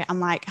lyrics to it, I'm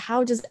like,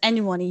 how does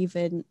anyone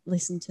even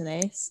listen to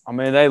this? I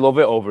mean, they love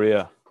it over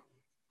here.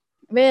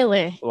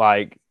 Really?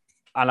 Like,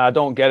 and I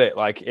don't get it.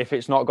 Like, if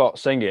it's not got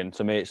singing,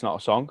 to me, it's not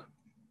a song.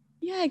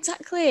 Yeah,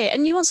 exactly.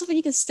 And you want something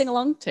you can sing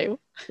along to.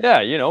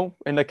 Yeah, you know,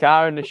 in the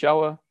car, in the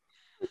shower.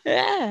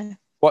 Yeah.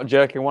 What,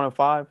 jerking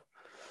 105?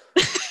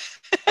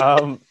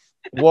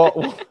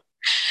 What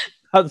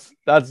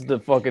That's the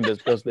fucking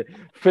disgusting.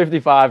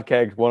 55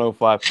 kegs,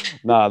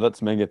 105. Nah,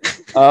 that's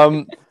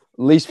minging.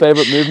 Least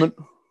favorite movement?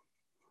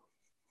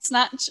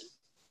 Snatch.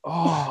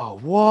 Oh,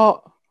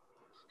 what?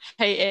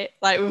 Hate it,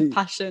 like with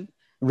passion.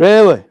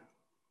 Really?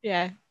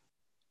 Yeah.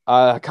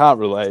 I can't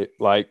relate.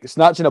 Like,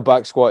 snatching a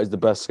back squat is the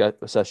best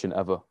session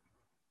ever.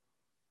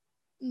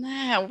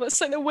 No, that's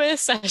like the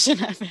worst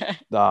session ever.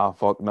 Nah,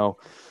 fuck no.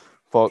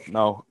 Fuck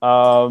no.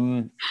 Are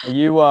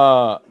you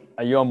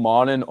a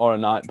morning or a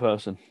night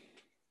person?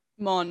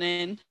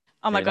 Morning.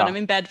 Oh my God, I'm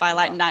in bed by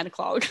like 9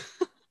 o'clock.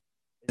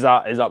 Is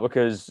that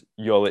because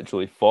you're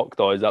literally fucked,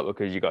 or is that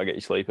because you gotta get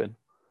you sleeping?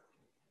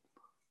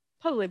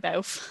 Probably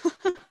both.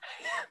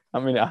 I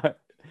mean, it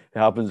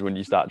happens when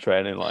you start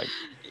training. Like,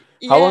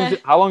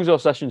 how long does your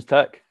sessions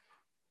take?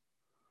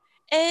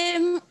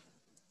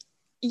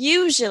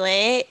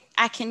 Usually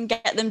I can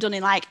get them done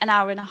in like an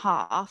hour and a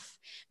half,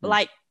 but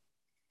like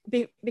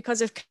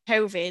because of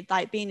COVID,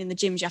 like being in the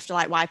gyms, you have to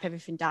like wipe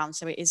everything down,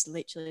 so it is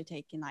literally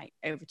taking like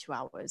over 2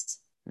 hours.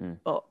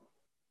 But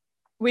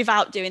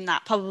without doing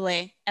that,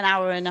 probably an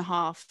hour and a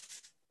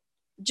half.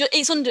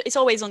 It's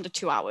always under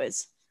 2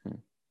 hours. Do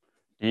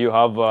you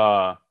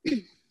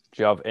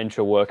have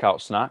intra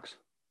workout snacks?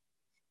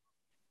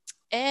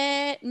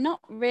 Not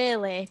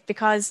really,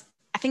 because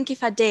I think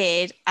if I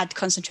did, I'd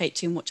concentrate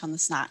too much on the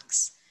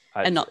snacks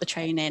and not the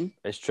training.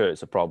 It's true,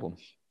 it's a problem.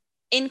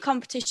 In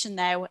competition,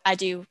 though, I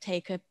do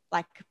take a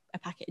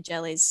packet of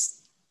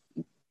jellies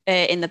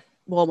in the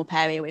warm-up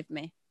area with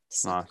me.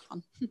 Nice.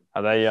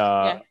 Are they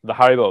the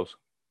Haribos?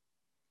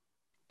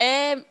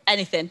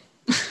 Anything.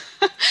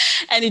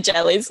 Any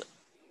jellies.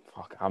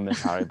 Fuck, I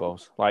miss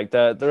Haribos. Like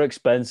they're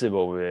expensive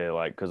over here,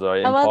 like because they're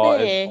imported. Are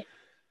they?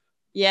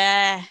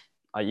 Yeah.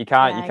 Like, you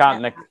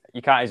can't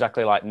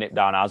exactly like nip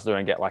down Asda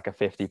and get like a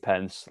 50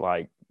 pence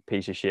like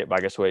piece of shit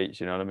bag of sweets.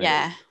 You know what I mean?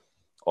 Yeah.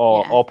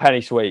 Or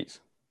penny sweets.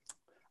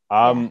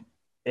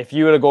 If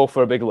you were to go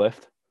for a big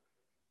lift,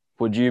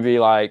 would you be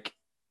like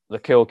the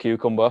Kill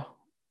Cucumber,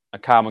 a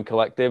calm and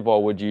collective,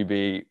 or would you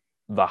be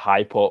the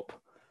hype up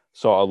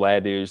sort of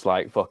lady who's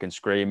like fucking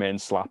screaming,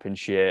 slapping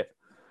shit?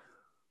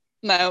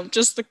 No,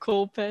 just the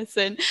cool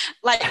person.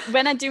 Like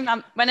when I do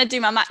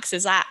my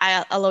maxes,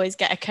 I'll always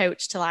get a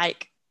coach to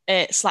like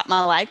slap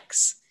my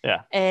legs.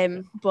 Yeah.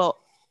 But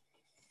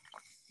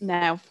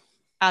no,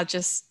 I'll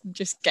just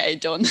get it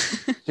done.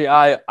 See,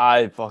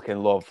 I fucking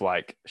love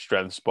like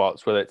strength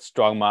spots, whether it's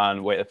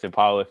strongman, weightlifting,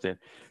 powerlifting,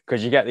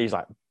 because you get these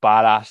like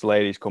badass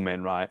ladies come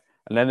in, right?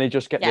 And then they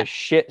just get the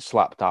shit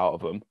slapped out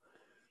of them.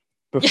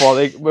 before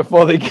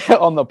they get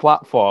on the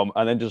platform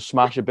and then just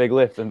smash a big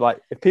lift. And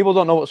like, if people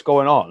don't know what's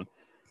going on,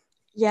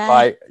 Yeah.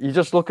 like you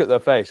just look at their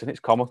face and it's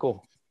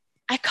comical.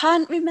 I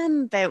can't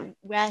remember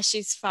where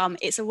she's from.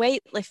 It's a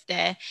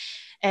weightlifter.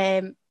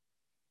 I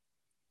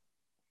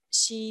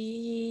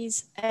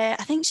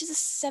think she's a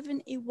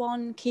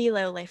 71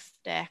 kilo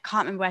lifter. I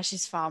can't remember where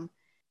she's from.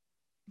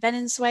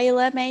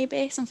 Venezuela,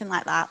 maybe, something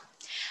like that.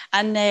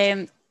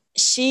 And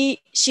she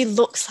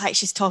looks like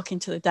she's talking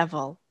to the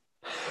devil.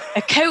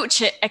 A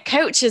coach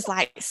is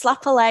like,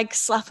 slap a leg,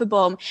 slap a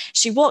bum.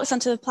 She walks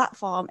onto the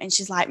platform and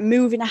she's like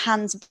moving her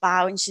hands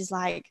about, and she's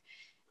like,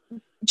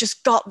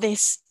 just got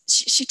this.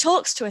 She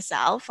talks to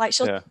herself like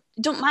she'll. It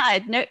don't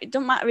matter. No, it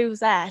don't matter who's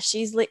there.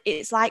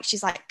 It's like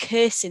she's like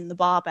cursing the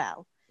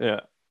barbell.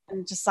 Yeah.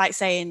 And just like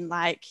saying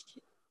like,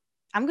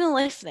 I'm gonna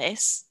lift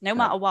this no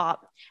matter what.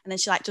 And then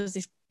she like does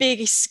this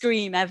biggest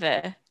scream ever,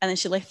 and then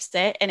she lifts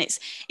it, and it's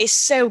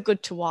so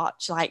good to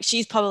watch. Like,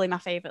 she's probably my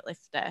favorite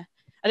lifter.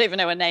 I don't even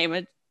know her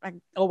name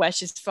or where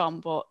she's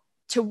from, but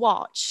to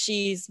watch,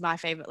 she's my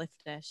favorite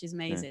lifter. She's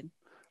amazing.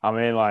 I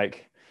mean,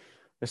 like,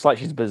 it's like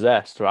she's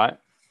possessed, right?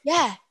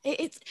 Yeah,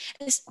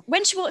 it's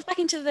when she walks back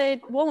into the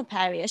warm-up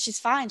area, she's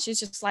fine. She's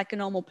just like a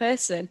normal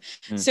person.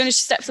 As soon as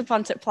she steps up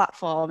onto the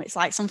platform, it's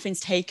like something's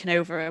taken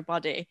over her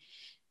body.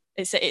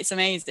 It's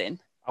amazing.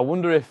 I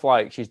wonder if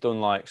like she's done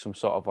like some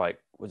sort of like,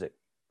 was it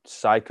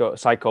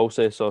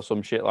psychosis or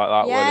some shit like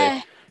that?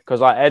 Yeah. Because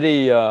like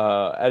Eddie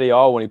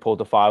Hall, when he pulled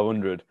the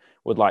 500,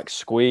 would like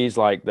squeeze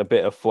like the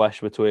bit of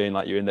flesh between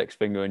like your index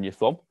finger and your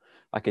thumb.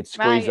 Like he'd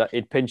squeeze that,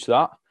 he'd pinch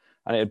that,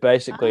 and it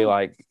basically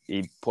like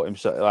he'd put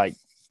himself like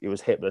he was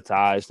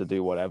hypnotized to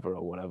do whatever.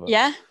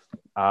 Yeah.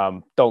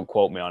 Don't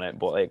quote me on it,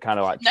 but it kind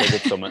of like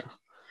triggered something.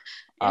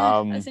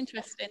 Yeah, that's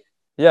interesting.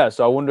 Yeah,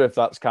 so I wonder if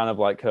that's kind of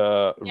like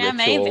her ritual.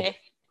 Maybe.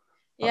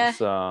 That's,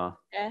 yeah.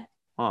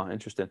 Oh,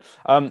 interesting.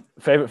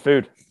 Favorite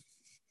food?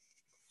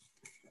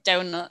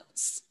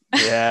 Donuts.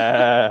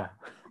 Yeah.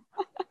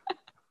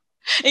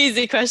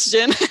 Easy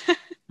question.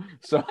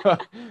 So,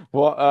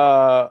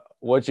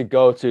 what's your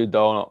go-to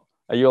donut?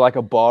 Are you like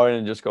a boring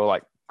and just go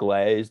like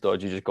glazed, or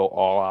do you just go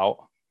all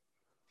out?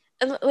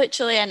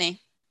 Literally any.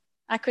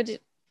 I could,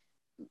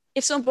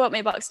 if someone brought me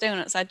a box of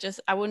donuts,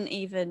 I wouldn't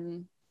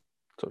even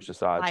touch the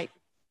sides. Like,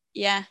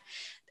 yeah.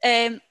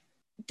 I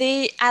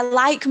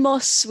like more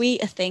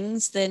sweeter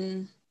things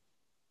than,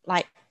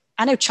 like,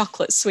 I know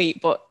chocolate's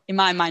sweet, but in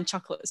my mind,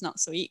 chocolate is not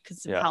sweet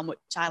because of how much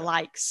I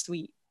like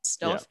sweet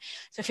stuff.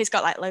 So if it's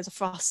got like loads of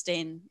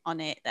frosting on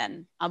it,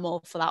 then I'm all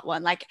for that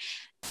one. Like,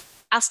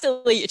 I'll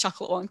still eat a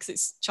chocolate one because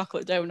it's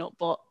chocolate donut,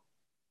 but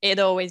it'd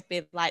always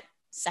be like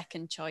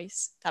second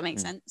choice. If that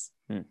makes sense.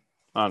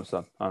 I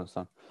understand.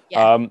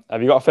 Yeah.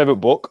 Have you got a favorite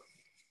book?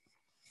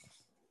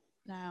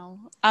 No,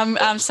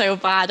 I'm so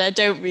bad. I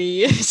don't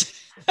read.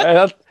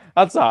 Hey,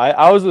 that's all right.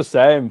 I was the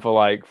same for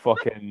like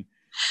fucking.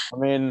 I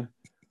mean,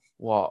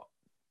 what?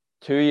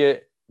 2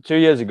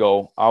 years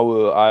ago,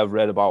 I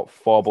read about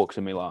 4 books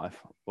in my life.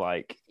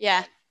 Like,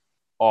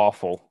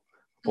 awful.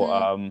 But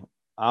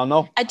I don't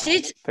know. I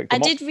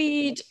did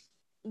read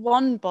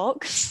one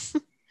book.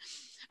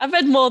 I've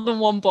read more than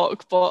one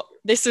book, but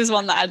this was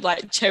one that I'd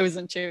like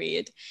chosen to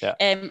read. Yeah.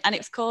 And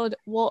it's called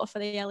Water for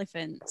the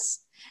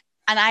Elephants.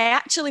 And I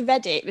actually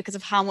read it because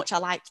of how much I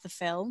liked the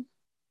film.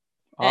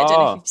 I don't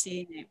know if you've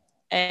seen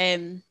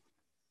it.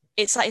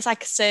 It's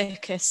like a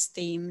circus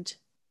themed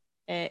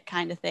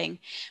kind of thing.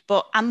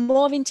 But I'm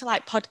more into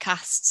like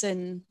podcasts,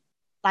 and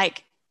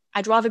like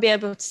I'd rather be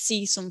able to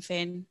see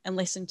something and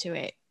listen to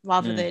it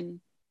rather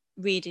than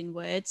reading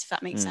words, if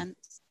that makes sense.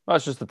 Well,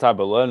 that's just the type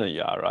of learner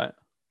you are, right?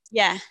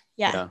 Yeah.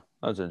 Yeah,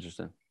 that's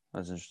interesting.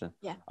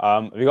 Yeah.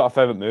 Have you got a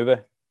favorite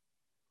movie?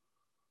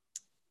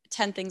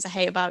 10 Things I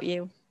Hate About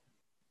You.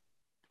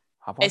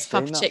 It's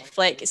proper chick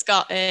flick. It's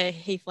got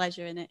Heath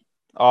Ledger in it.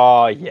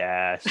 Oh,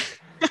 yes.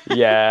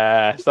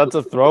 Yes. That's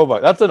a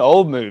throwback. That's an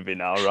old movie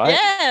now,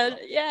 right?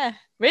 Yeah.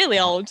 Really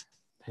old.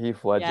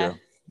 Heath Ledger.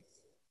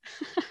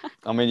 Yeah.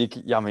 I mean, you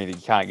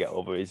can't get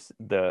over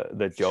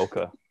the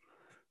Joker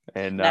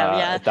in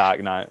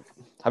Dark Knight.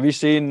 Have you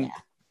seen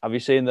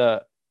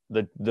the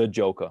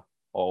Joker,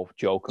 or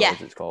Joker as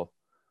it's called?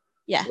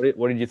 Yeah.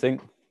 What did you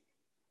think?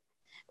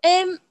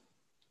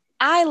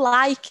 I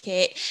like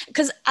it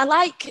because I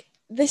like,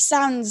 this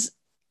sounds,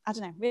 I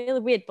don't know,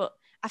 really weird, but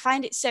I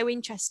find it so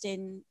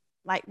interesting,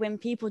 like when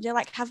people do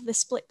like have the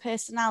split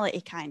personality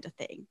kind of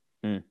thing.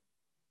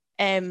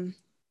 And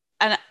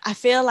I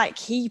feel like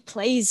he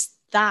plays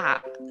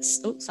that.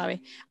 I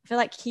feel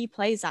like he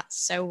plays that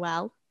so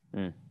well.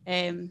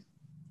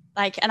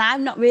 Like, and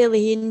I'm not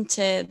really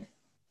into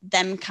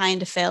them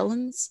kind of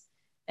films.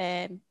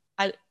 I'm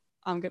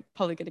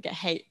probably gonna get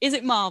hate. Is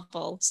it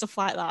Marvel, stuff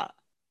like that?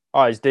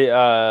 Oh, it's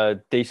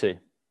DC.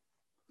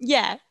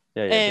 Yeah.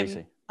 Yeah,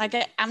 DC. Like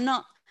I'm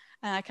not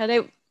like, I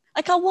don't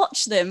like, I'll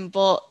watch them,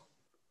 but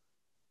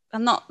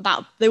I'm not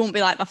that, they won't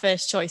be like my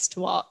first choice to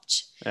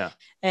watch. Yeah.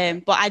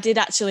 But I did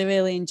actually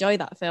really enjoy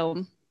that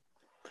film.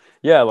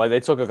 Yeah, like they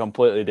took a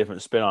completely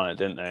different spin on it,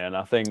 didn't they? And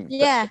I think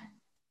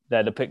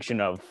their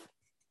depiction of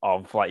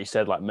of, like you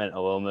said, like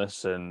mental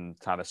illness and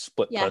kind of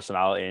split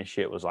personality and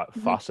shit was like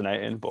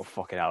fascinating, but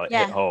fucking hell, it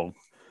hit home.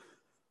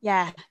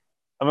 Yeah.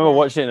 I remember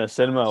watching it in a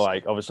cinema,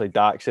 like obviously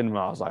dark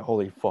cinema. I was like,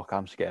 holy fuck,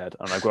 I'm scared.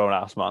 I'm a grown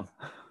ass man.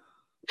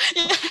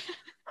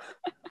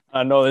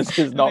 I know this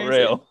is not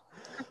real.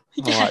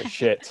 I'm like,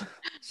 shit.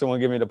 Someone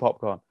give me the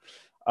popcorn.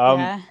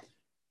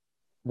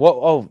 What?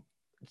 Oh,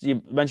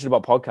 you mentioned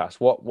about podcasts.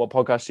 What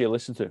podcasts do you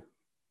listen to?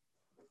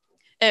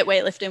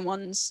 Weightlifting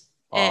ones,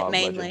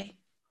 mainly. Legend.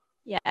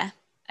 Yeah.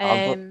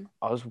 I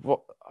was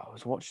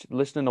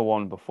listening to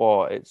one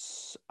before.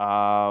 It's hold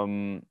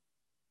on,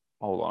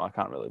 I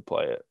can't really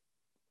play it.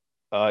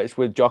 It's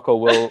with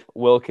Jocko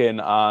Wilkin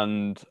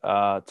and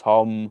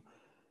Tom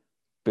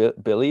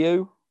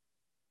Bilyeu.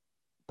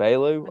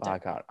 I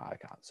can't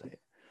say it.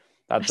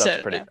 That's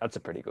a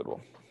pretty good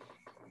one.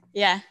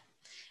 Yeah.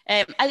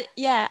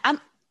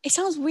 It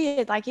sounds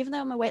weird. Like, even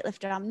though I'm a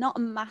weightlifter, I'm not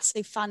a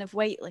massive fan of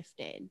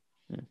weightlifting,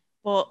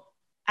 but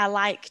I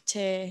like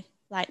to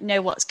like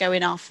know what's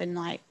going off and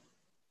like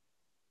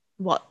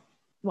what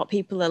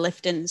people are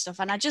lifting and stuff.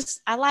 And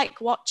I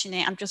like watching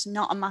it. I'm just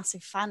not a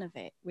massive fan of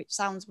it, which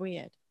sounds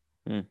weird.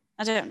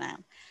 I don't know.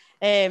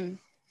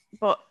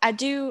 But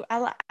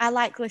I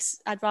like listen.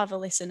 I'd rather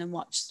listen and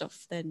watch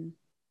stuff than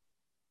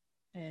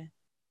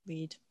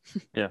read.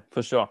 Yeah,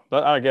 for sure.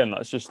 But again,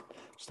 that's just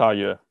how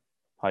you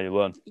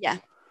learn. Yeah.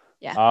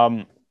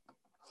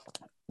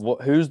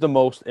 Who's the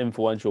most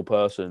influential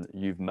person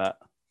you've met?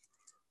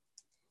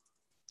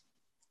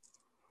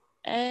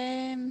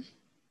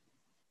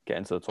 Get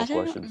into the tough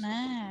questions. I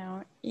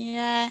don't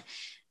know.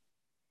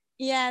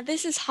 Yeah,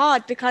 this is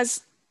hard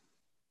because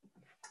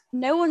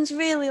no one's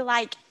really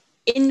like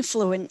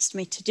influenced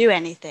me to do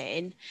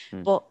anything,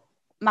 but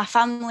my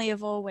family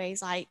have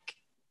always like,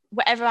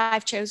 whatever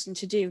I've chosen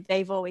to do,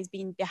 they've always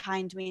been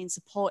behind me and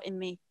supporting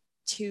me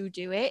to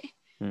do it.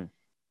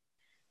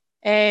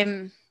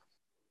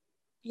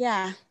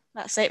 Yeah,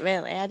 that's it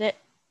really. I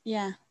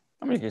mean,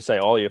 you can say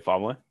all your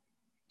family.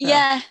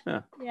 Yeah.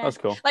 That's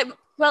cool. Like,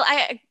 well,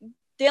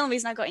 the only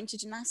reason I got into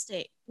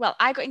gymnastics,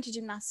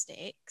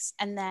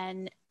 and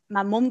then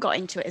my mum got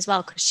into it as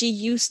well because she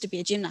used to be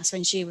a gymnast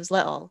when she was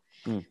little.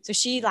 So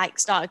she like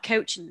started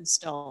coaching and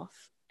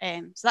stuff.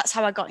 So that's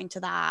how I got into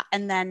that.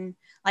 And then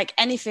like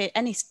any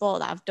sport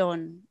that I've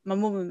done, my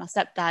mum and my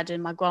stepdad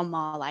and my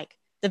grandma, like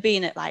they've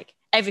been at like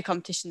every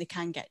competition they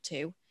can get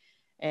to,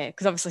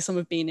 because obviously some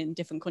have been in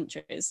different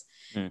countries.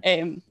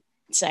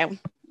 So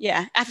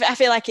yeah, I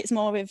feel like it's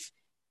more of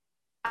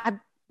I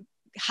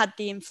had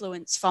the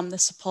influence from the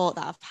support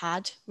that I've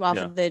had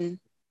rather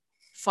than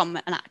from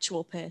an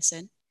actual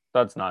person.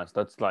 That's nice.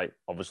 That's like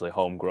obviously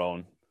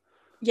homegrown.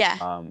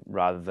 Yeah.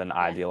 Rather than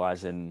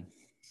idealizing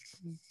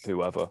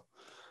whoever.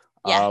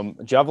 Yeah.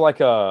 Do you have like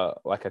a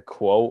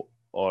quote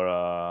or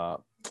a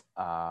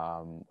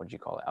what do you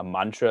call it? A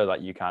mantra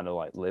that you kind of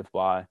like live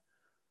by?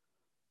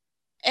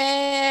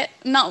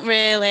 Not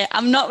really.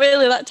 I'm not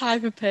really that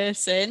type of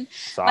person.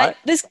 Sorry.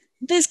 Like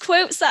there's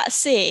quotes that I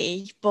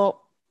see, but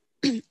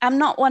I'm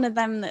not one of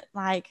them that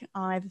like,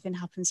 oh, everything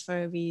happens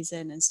for a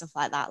reason and stuff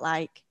like that.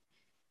 Like,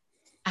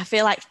 I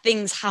feel like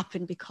things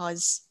happen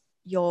because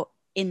you're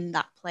in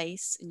that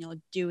place and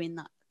you're doing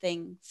that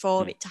thing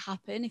for it to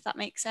happen, if that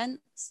makes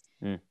sense.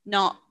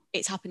 Not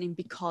it's happening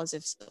because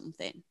of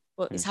something,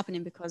 but it's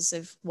happening because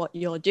of what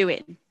you're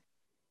doing.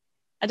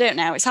 I don't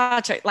know. It's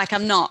hard to, like,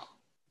 I'm not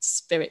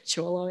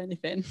spiritual or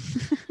anything.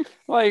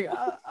 Like,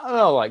 I don't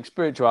know, like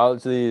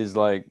spirituality is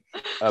like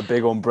a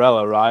big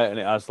umbrella, right? And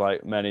it has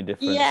like many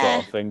different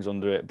sort of things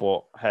under it.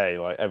 But hey,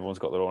 like everyone's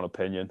got their own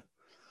opinion.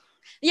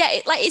 Yeah,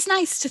 it's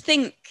nice to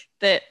think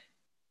that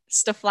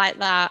stuff like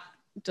that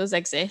does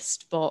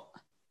exist, but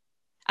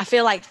I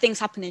feel like things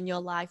happen in your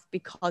life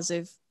because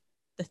of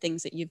the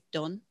things that you've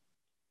done.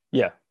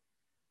 Yeah.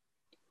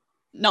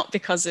 Not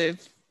because of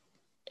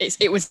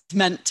it was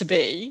meant to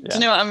be. Do you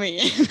know what I mean?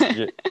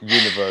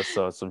 Universe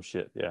or some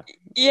shit. Yeah.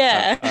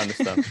 Yeah. I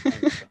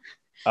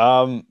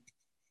understand.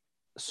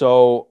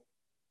 So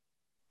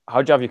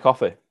how'd you have your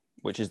coffee?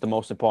 Which is the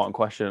most important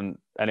question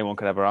anyone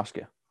could ever ask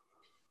you.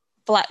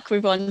 Black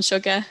with 1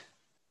 sugar.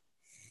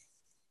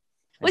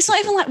 Well, it's not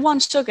even like 1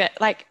 sugar,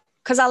 like,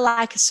 because I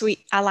like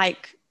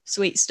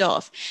sweet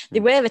stuff.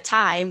 There were a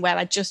time where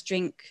I just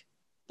drink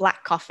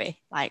black coffee,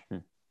 like,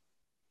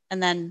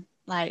 and then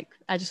like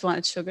I just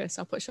wanted sugar,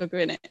 so I put sugar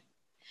in it.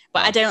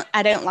 But I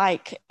don't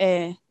like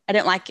it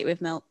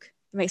with milk.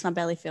 It makes my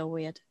belly feel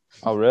weird.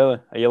 Oh really?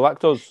 Are you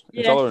lactose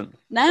intolerant?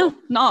 No,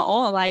 not at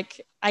all.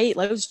 Like, I eat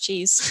loads of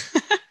cheese.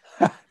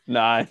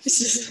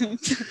 Nice.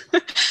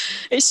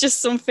 It's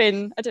just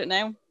something, I don't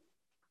know.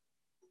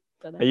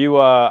 Are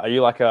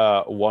you like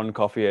a 1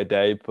 coffee a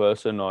day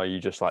person, or you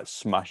just like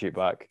smash it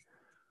back?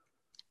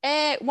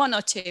 1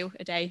 or 2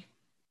 a day.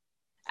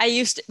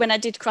 When I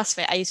did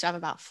CrossFit, I used to have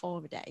about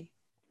 4 a day.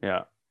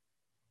 Yeah.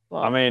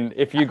 But, I mean,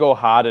 if you go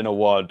hard in a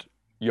WOD,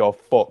 you're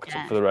fucked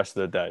for the rest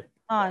of the day.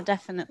 Oh,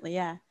 definitely,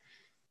 yeah.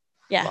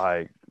 Yeah.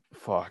 Like,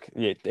 fuck.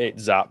 It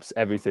zaps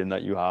everything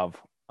that you have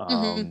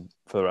for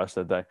the rest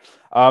of the day.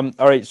 All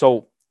right,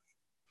 so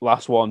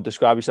last one.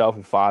 Describe yourself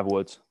in 5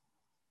 words.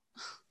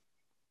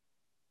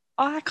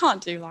 I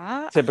can't do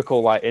that.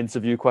 Typical like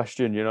interview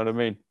question. You know what I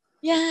mean?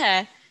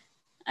 Yeah.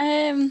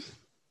 I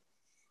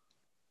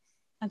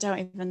don't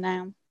even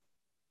know.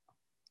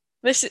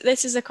 This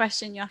is a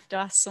question you have to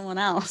ask someone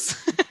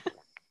else.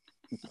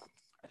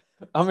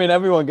 I mean,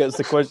 everyone gets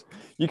the question.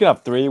 You can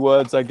have 3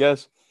 words, I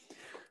guess.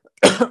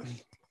 Oh,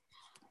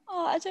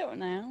 I don't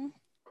know.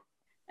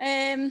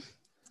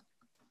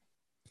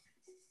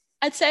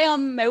 I'd say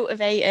I'm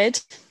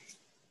motivated.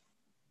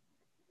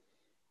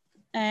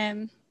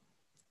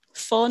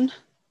 Fun.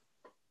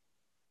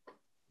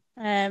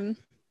 I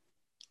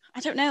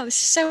don't know.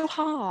 This is so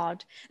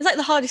hard. It's like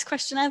the hardest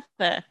question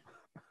ever.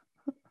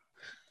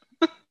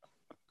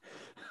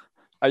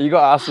 You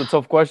got to ask the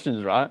tough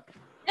questions, right?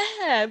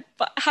 Yeah,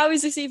 but how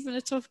is this even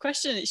a tough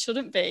question? It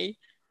shouldn't be.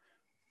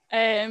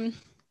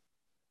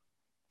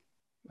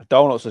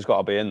 Donuts has got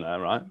to be in there,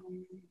 right?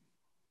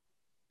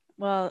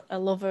 Well, a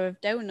lover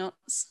of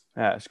donuts.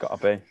 Yeah, it's got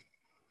to be.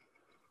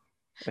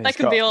 That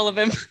can be all of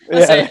them.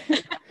 Yeah.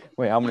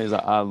 Wait, how many is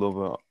that? I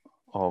love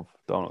of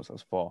donuts.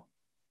 That's 4.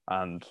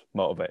 And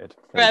motivated.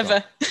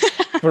 Forever.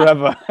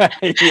 Forever.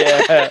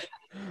 Yeah.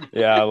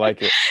 Yeah, I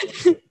like it.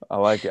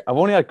 I've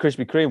only had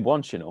Krispy Kreme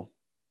once, you know.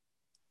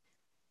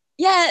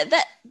 Yeah,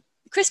 that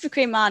Krispy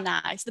Kreme are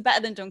nice. They're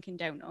better than Dunkin'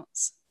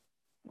 Donuts.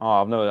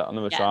 Oh, I've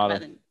never tried them.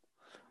 Than...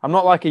 I'm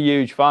not like a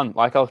huge fan.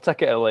 Like, I'll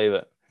take it or leave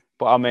it.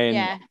 But I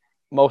mean,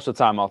 most of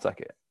the time I'll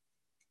take it.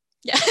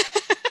 Yeah.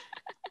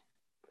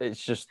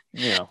 It's just,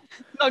 you know.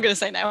 I'm not going to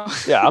say no.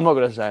 Yeah, I'm not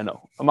going to say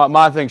no.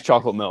 My thing's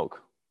chocolate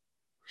milk.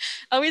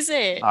 Oh, is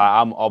it?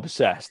 I'm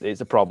obsessed.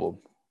 It's a problem.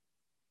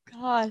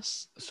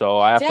 Gosh. So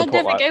I have to put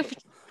go for...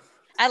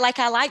 I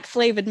like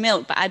flavoured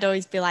milk, but I'd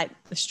always be like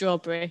the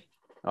strawberry.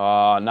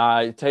 Oh, nah,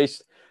 it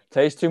tastes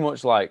too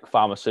much like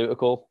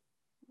pharmaceutical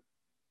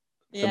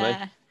to me.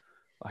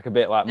 Like a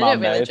bit like man-made. I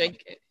don't really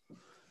drink it.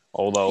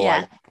 Although,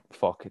 like,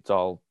 fuck, it's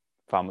all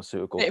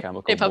pharmaceutical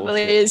chemical It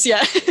probably bullshit. is,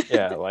 yeah.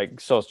 Yeah, like,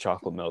 so's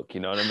chocolate milk,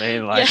 you know what I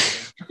mean? Like,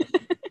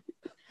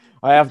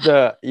 I've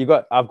got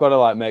to,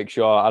 like, make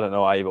sure, I don't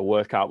know, I either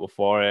work out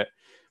before it,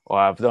 or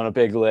I've done a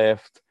big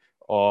lift,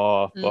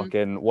 or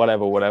fucking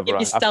whatever. Give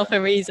yourself a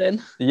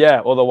reason.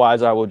 Yeah,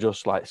 otherwise I will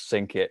just, like,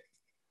 sink it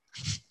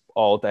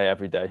all day,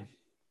 every day.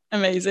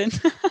 Amazing.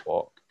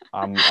 But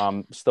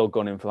I'm still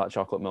gunning for that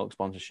chocolate milk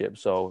sponsorship,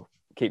 so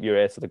keep your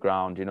ear to the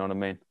ground, you know what I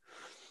mean?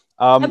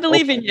 I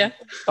believe in you.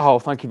 Oh,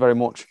 thank you very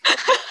much.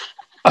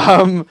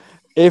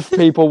 If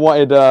people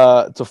wanted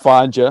to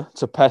find you,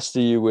 to pester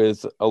you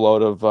with a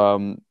lot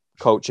of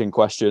coaching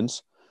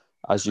questions,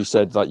 as you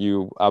said that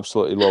you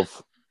absolutely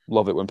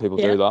love it when people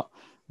do that,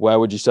 where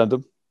would you send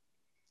them?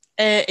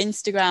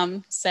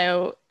 Instagram.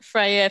 So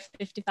Freya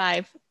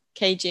 55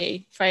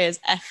 kg. Freya's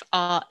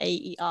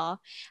FRAER.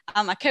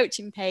 And my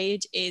coaching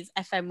page is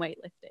FM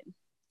Weightlifting.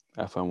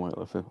 FM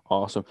Weightlifting.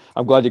 Awesome.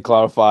 I'm glad you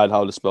clarified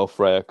how to spell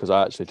Freya, because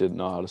I actually didn't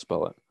know how to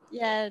spell it.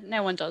 Yeah,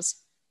 no one does.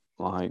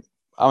 Like,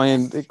 I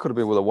mean, it could have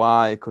been with a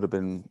Y. It could have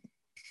been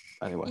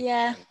anyway.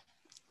 Yeah,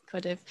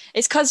 could have.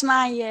 It's because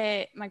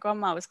my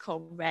grandma was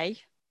called Ray.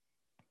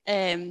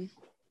 RAE.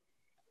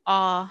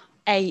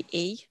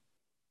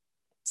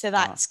 So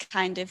that's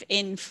kind of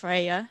in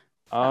Freya.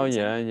 Oh,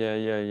 yeah.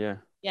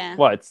 Yeah.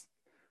 Well,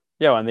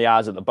 and the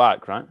R's at the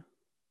back, right?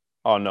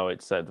 Oh, no,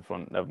 it's at the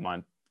front. Never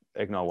mind.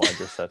 Ignore what I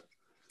just said.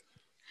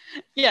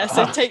 Yeah,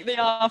 so take the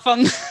R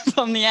from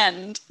the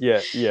end.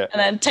 Yeah. And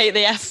then take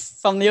the F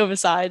from the other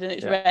side, and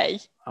it's Ray.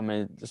 I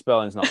mean, the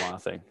spelling's not my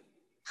thing.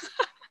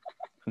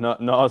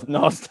 No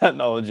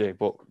technology,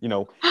 but, you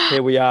know,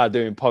 here we are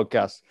doing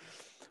podcasts.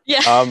 Yeah.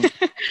 I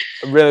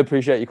really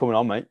appreciate you coming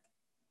on, mate.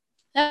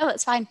 No,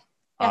 that's fine.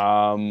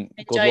 Yeah.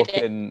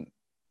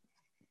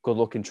 Good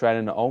luck in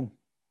training at home.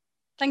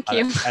 Thank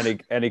you.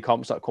 Any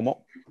comps that come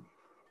up?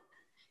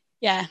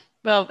 Yeah.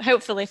 Well,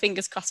 hopefully,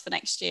 fingers crossed for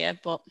next year.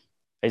 But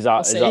is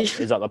that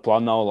the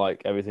plan now?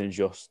 Like, everything's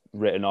just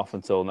written off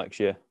until next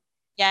year?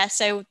 Yeah.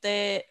 So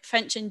the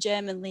French and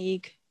German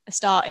league are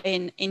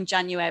starting in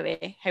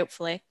January,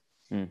 hopefully,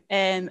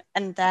 and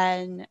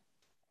then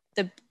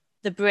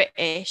the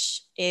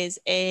British is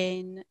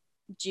in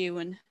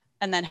June,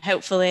 and then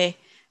hopefully,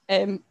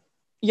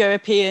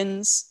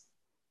 European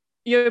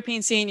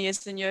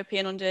seniors and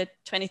European under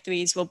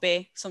 23s will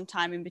be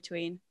sometime in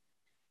between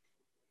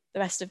the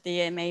rest of the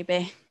year,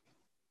 maybe.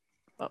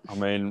 But, I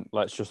mean,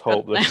 let's just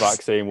hope this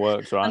vaccine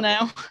works, right? I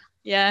know.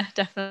 Yeah,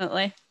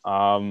 definitely.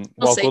 Well,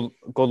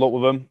 good luck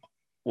with them.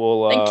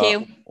 Thank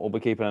you. We'll be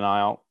keeping an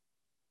eye out.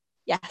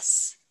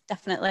 Yes,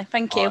 definitely.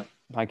 Thank you. Right.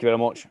 Thank you very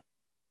much.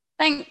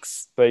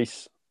 Thanks.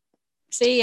 Peace. See you.